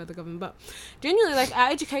chat shit about the government, but genuinely, like, our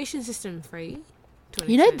education system free. to an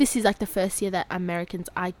You know, extent. this is like the first year that Americans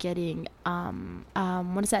are getting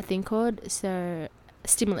what is that thing called? So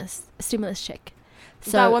stimulus check.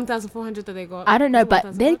 Is So that 1,400 that they got? I don't know, Is it but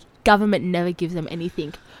 1,000 their much? government never gives them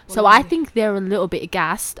anything. So Wallahi. I think they're a little bit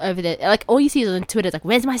gassed over there. Like all you see is on Twitter, it's like,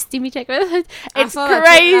 "Where's my stimmy check?" I It's saw that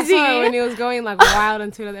crazy. I saw it when it was going like wild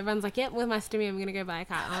on Twitter. Everyone's like, "Yep, with my stimmy, I'm gonna go buy a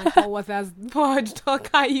car." I'm like, "Oh, 1,400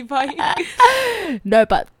 car you buy?" No,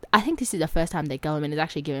 but I think this is the first time their government is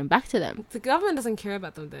actually giving back to them. The government doesn't care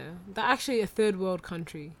about them there. They're actually a third world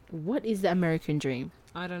country. What is the American dream?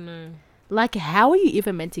 I don't know. Like, how are you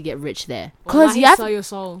even meant to get rich there? Because Wallahi, you have sell your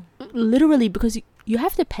soul. literally because you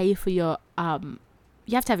have to pay for your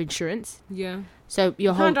you have to have insurance. Yeah. So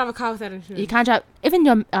your You whole can't drive a car without insurance. you can't drive even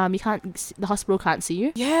your you can't the hospital can't see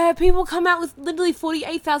you. Yeah, people come out with literally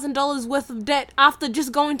 $48,000 worth of debt after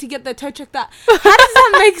just going to get their toe checked out. How does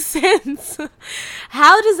that make sense?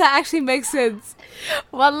 How does that actually make sense?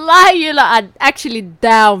 Wallahi, you lot are actually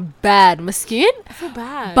down bad, Maskeen. I feel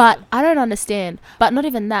bad. But I don't understand. But not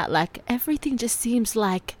even that. Like everything just seems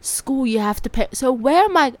like school. You have to pay. So where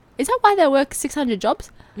am I? Is that why they work 600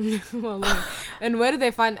 jobs? Well, no. And where do they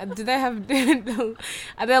find? Do they have?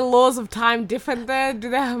 Are their laws of time different there? Do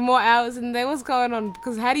they have more hours in there? What's going on?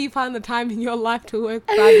 Because how do you find the time in your life to work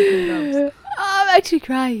 5 different jobs? I'm actually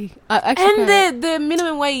crying. And the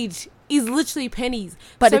minimum wage is literally pennies.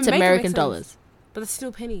 but So it's make it make American sense. dollars. But it's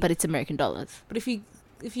still pennies. But it's American dollars. But if you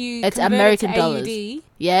It's convert American it to dollars. AUD,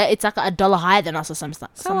 Yeah, it's like $1 higher than us or so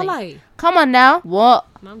something. like, Come on now. What?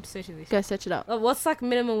 no, I'm searching this. Go search it up. What's like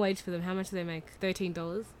minimum wage for them? How much do they make? $13,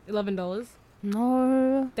 $11.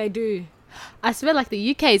 No. They do. I swear like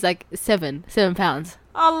the UK is like £7 pounds.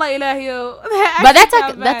 Allah ilahi. But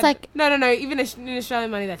that's like no. Even in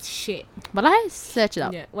Australian money, that's shit. but I search it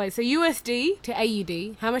up. Yeah. Wait. So USD to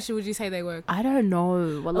AUD, how much would you say they work? I don't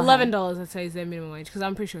know. Wallahi. $11, I'd say, is their minimum wage because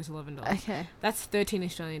I'm pretty sure it's $11. Okay. That's 13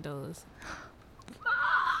 Australian dollars.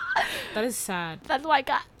 That is sad. That's why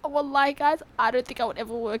wallahi guys, I don't think I would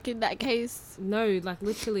ever work in that case. No, like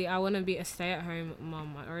literally, I want to be a stay-at-home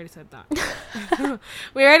mom. I already said that.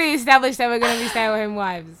 We already established that we're gonna be stay-at-home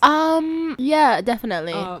wives. Yeah,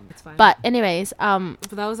 definitely. Oh, it's fine. But anyways, But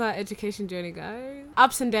that was our education journey, guys.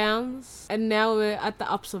 Ups and downs, and now we're at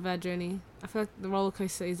the ups of our journey. I feel like the roller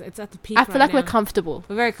coaster it's at the peak. I feel like we're now. comfortable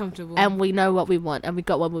We're very comfortable. and we know what we want and we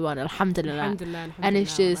got what we want. Alhamdulillah. Alhamdulillah, And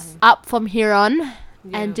it's alhamdulillah, just wallahi. up from here on.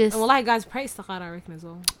 Yeah. and just- well, like guys, pray istikhara, I reckon as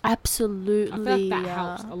well. Absolutely. I feel like that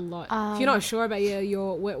helps a lot. If you're not sure about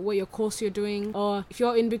what your course you're doing, or if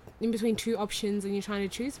you're in between two options and you're trying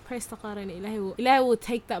to choose, pray istikhara, and Ilahi will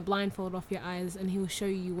take that blindfold off your eyes and he will show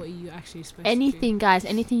you what you actually supposed Anything, guys,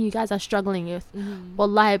 anything you guys are struggling with. to do. Mm-hmm.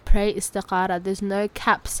 Wallahi, pray istikhara. There's no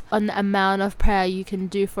caps on the amount of prayer you can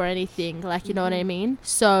do for anything. Like, you know what I mean?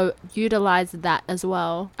 So utilize that as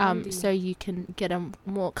well. Indeed. So you can get a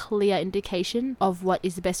more clear indication of what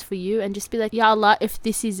is best for you, and just be like, Ya Allah, if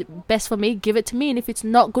this is best for me, give it to me, and if it's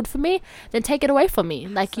not good for me, then take it away from me.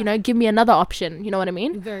 Like, you know, give me another option. You know what I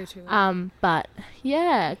mean? Very true. But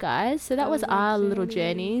yeah, guys. So that was our little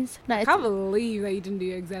journey. journeys. No, I it's, can't believe that you didn't do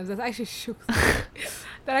your exams. That's actually shook me.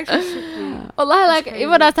 That actually shook me. Wallahi, like crazy.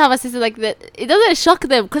 even I tell my sister like that, it doesn't shock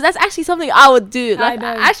them because that's actually something I would do. I Like know.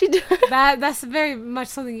 I actually do. That's very much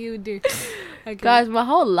something you would do. Okay. Guys, my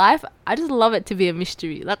whole life, I just love it to be a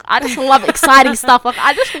mystery. Like I just love exciting stuff. Like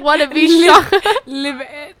I just want to be shocked. Live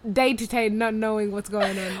day to day, not knowing what's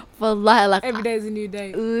going on. Wallahi, like Every day is a new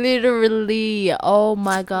day. literally. Oh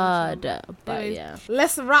my god. But Anyways, yeah.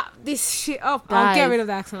 let's wrap this shit up. I'll get Guys. rid of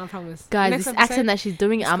the accent, I promise. Guys, Next this episode, accent that she's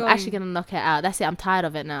doing, it's I'm going. actually gonna knock her out. That's it. I'm tired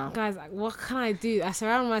of it now. Guys, like, what can I do? I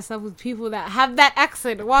surround myself with people that have that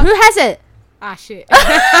accent. What? Who has it? Ah, shit.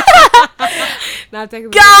 Now I'm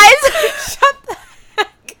taking Guys! Shut the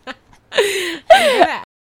heck up.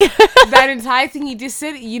 that entire thing you just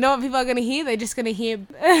said, you know what people are going to hear? They're just going to hear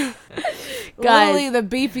literally the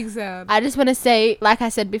beeping sound. I just want to say, like I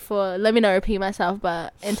said before, let me not repeat myself,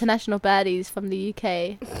 but international baddies from the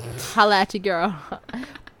UK, holla at your girl.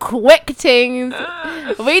 Quick things.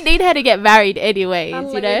 We need her to get married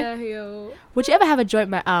anyways, you know? Would you ever have a joint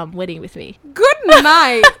wedding with me? Good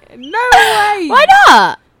night. No way. Why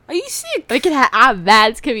not? Are you sick? We can have our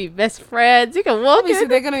mans can be best friends. You can walk Obviously, in.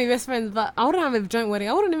 they're going to be best friends, but I wouldn't have a joint wedding.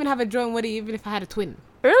 I wouldn't even have a joint wedding even if I had a twin.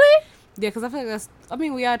 Really? Yeah, because I feel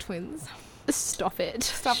like we are twins. Stop it.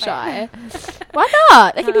 Stop Shy. it. Why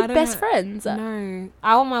not? They can I be don't best know. friends. No.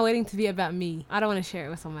 I want my wedding to be about me. I don't want to share it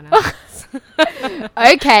with someone else.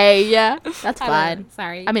 Okay, yeah. That's I don't fine. know.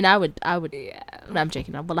 Sorry. I mean, I would. Yeah. No, I'm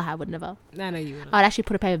joking. Wallahi, I would never. I know you wouldn't. I would actually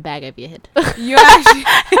put a paper bag over your head.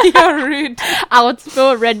 You're rude. I would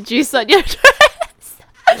spill red juice on your dress.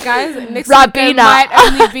 Guys, next week there Rabina. might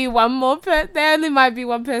only be one more there only might be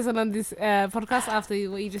one person on this podcast after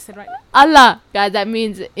what you just said right now. Allah. Guys, that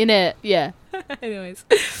means in it. Yeah. Anyways,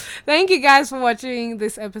 thank you guys for watching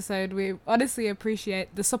this episode. We honestly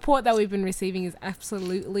appreciate the support that we've been receiving is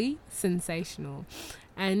absolutely sensational.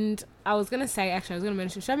 And I was going to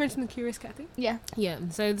mention, should I mention the Curious Cat thing? Yeah. Yeah,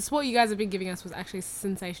 so the support you guys have been giving us was actually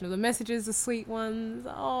sensational. The messages, the sweet ones.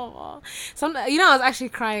 Oh, I was actually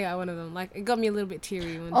crying at one of them. Like, it got me a little bit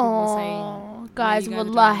teary when people were saying, Oh, guys, you guys are doing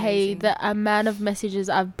wallahi, amazing. the amount of messages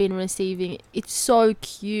I've been receiving, it's so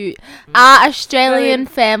cute. Our Australian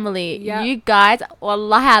family, Yeah. you guys,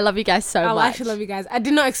 wallahi, I love you guys so I much. actually love you guys. I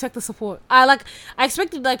did not expect the support. I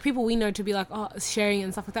expected like people we know to be like, oh, sharing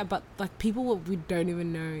and stuff like that, but like people we don't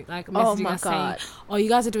even know, like messaging my us God. saying, oh, you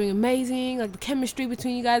guys are doing amazing. Like the chemistry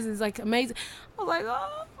between you guys is like amazing. I was like,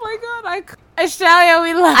 oh my God, Australia,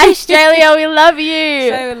 we love you. Australia, we love you.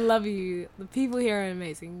 So love you. The people here are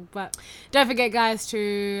amazing. But don't forget, guys,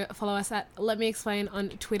 to follow us at Let Me Explain on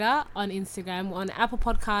Twitter, on Instagram, on Apple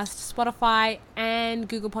Podcast, Spotify, and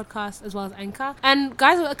Google Podcast, as well as Anchor. And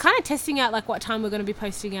guys, we're kind of testing out like what time we're going to be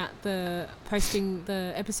posting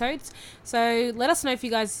the episodes. So let us know if you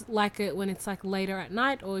guys like it when it's like later at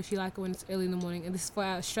night, or if you like it when it's early in the morning. And this is for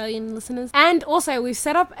our Australian listeners. And also, we've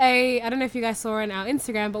set up I don't know if you guys saw on our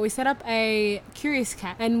Instagram, but we set up a Curious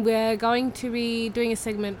Cat, and we're going to be doing a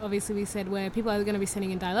segment, obviously we said, where people are going to be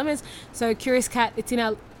sending in dilemmas. So Curious Cat, it's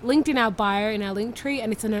linked in our bio, in our link tree,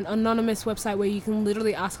 and it's an anonymous website where you can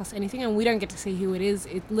literally ask us anything, and we don't get to see who it is.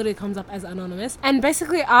 It literally comes up as anonymous. And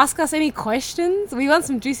basically ask us any questions. We want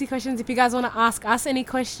some juicy questions. If you guys want to ask us any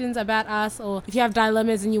questions about us, or if you have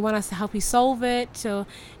dilemmas and you want us to help you solve it, or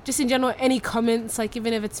just in general, any comments, like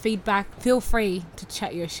even if it's feedback, feel free to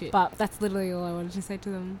chat your shit. But that's literally all I wanted to say to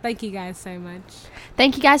them. Thank you guys so much.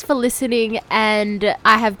 Thank you guys for listening, and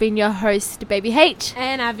I have been your host, Baby H.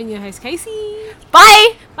 And I've been your host, Casey.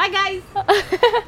 Bye. Bye, guys.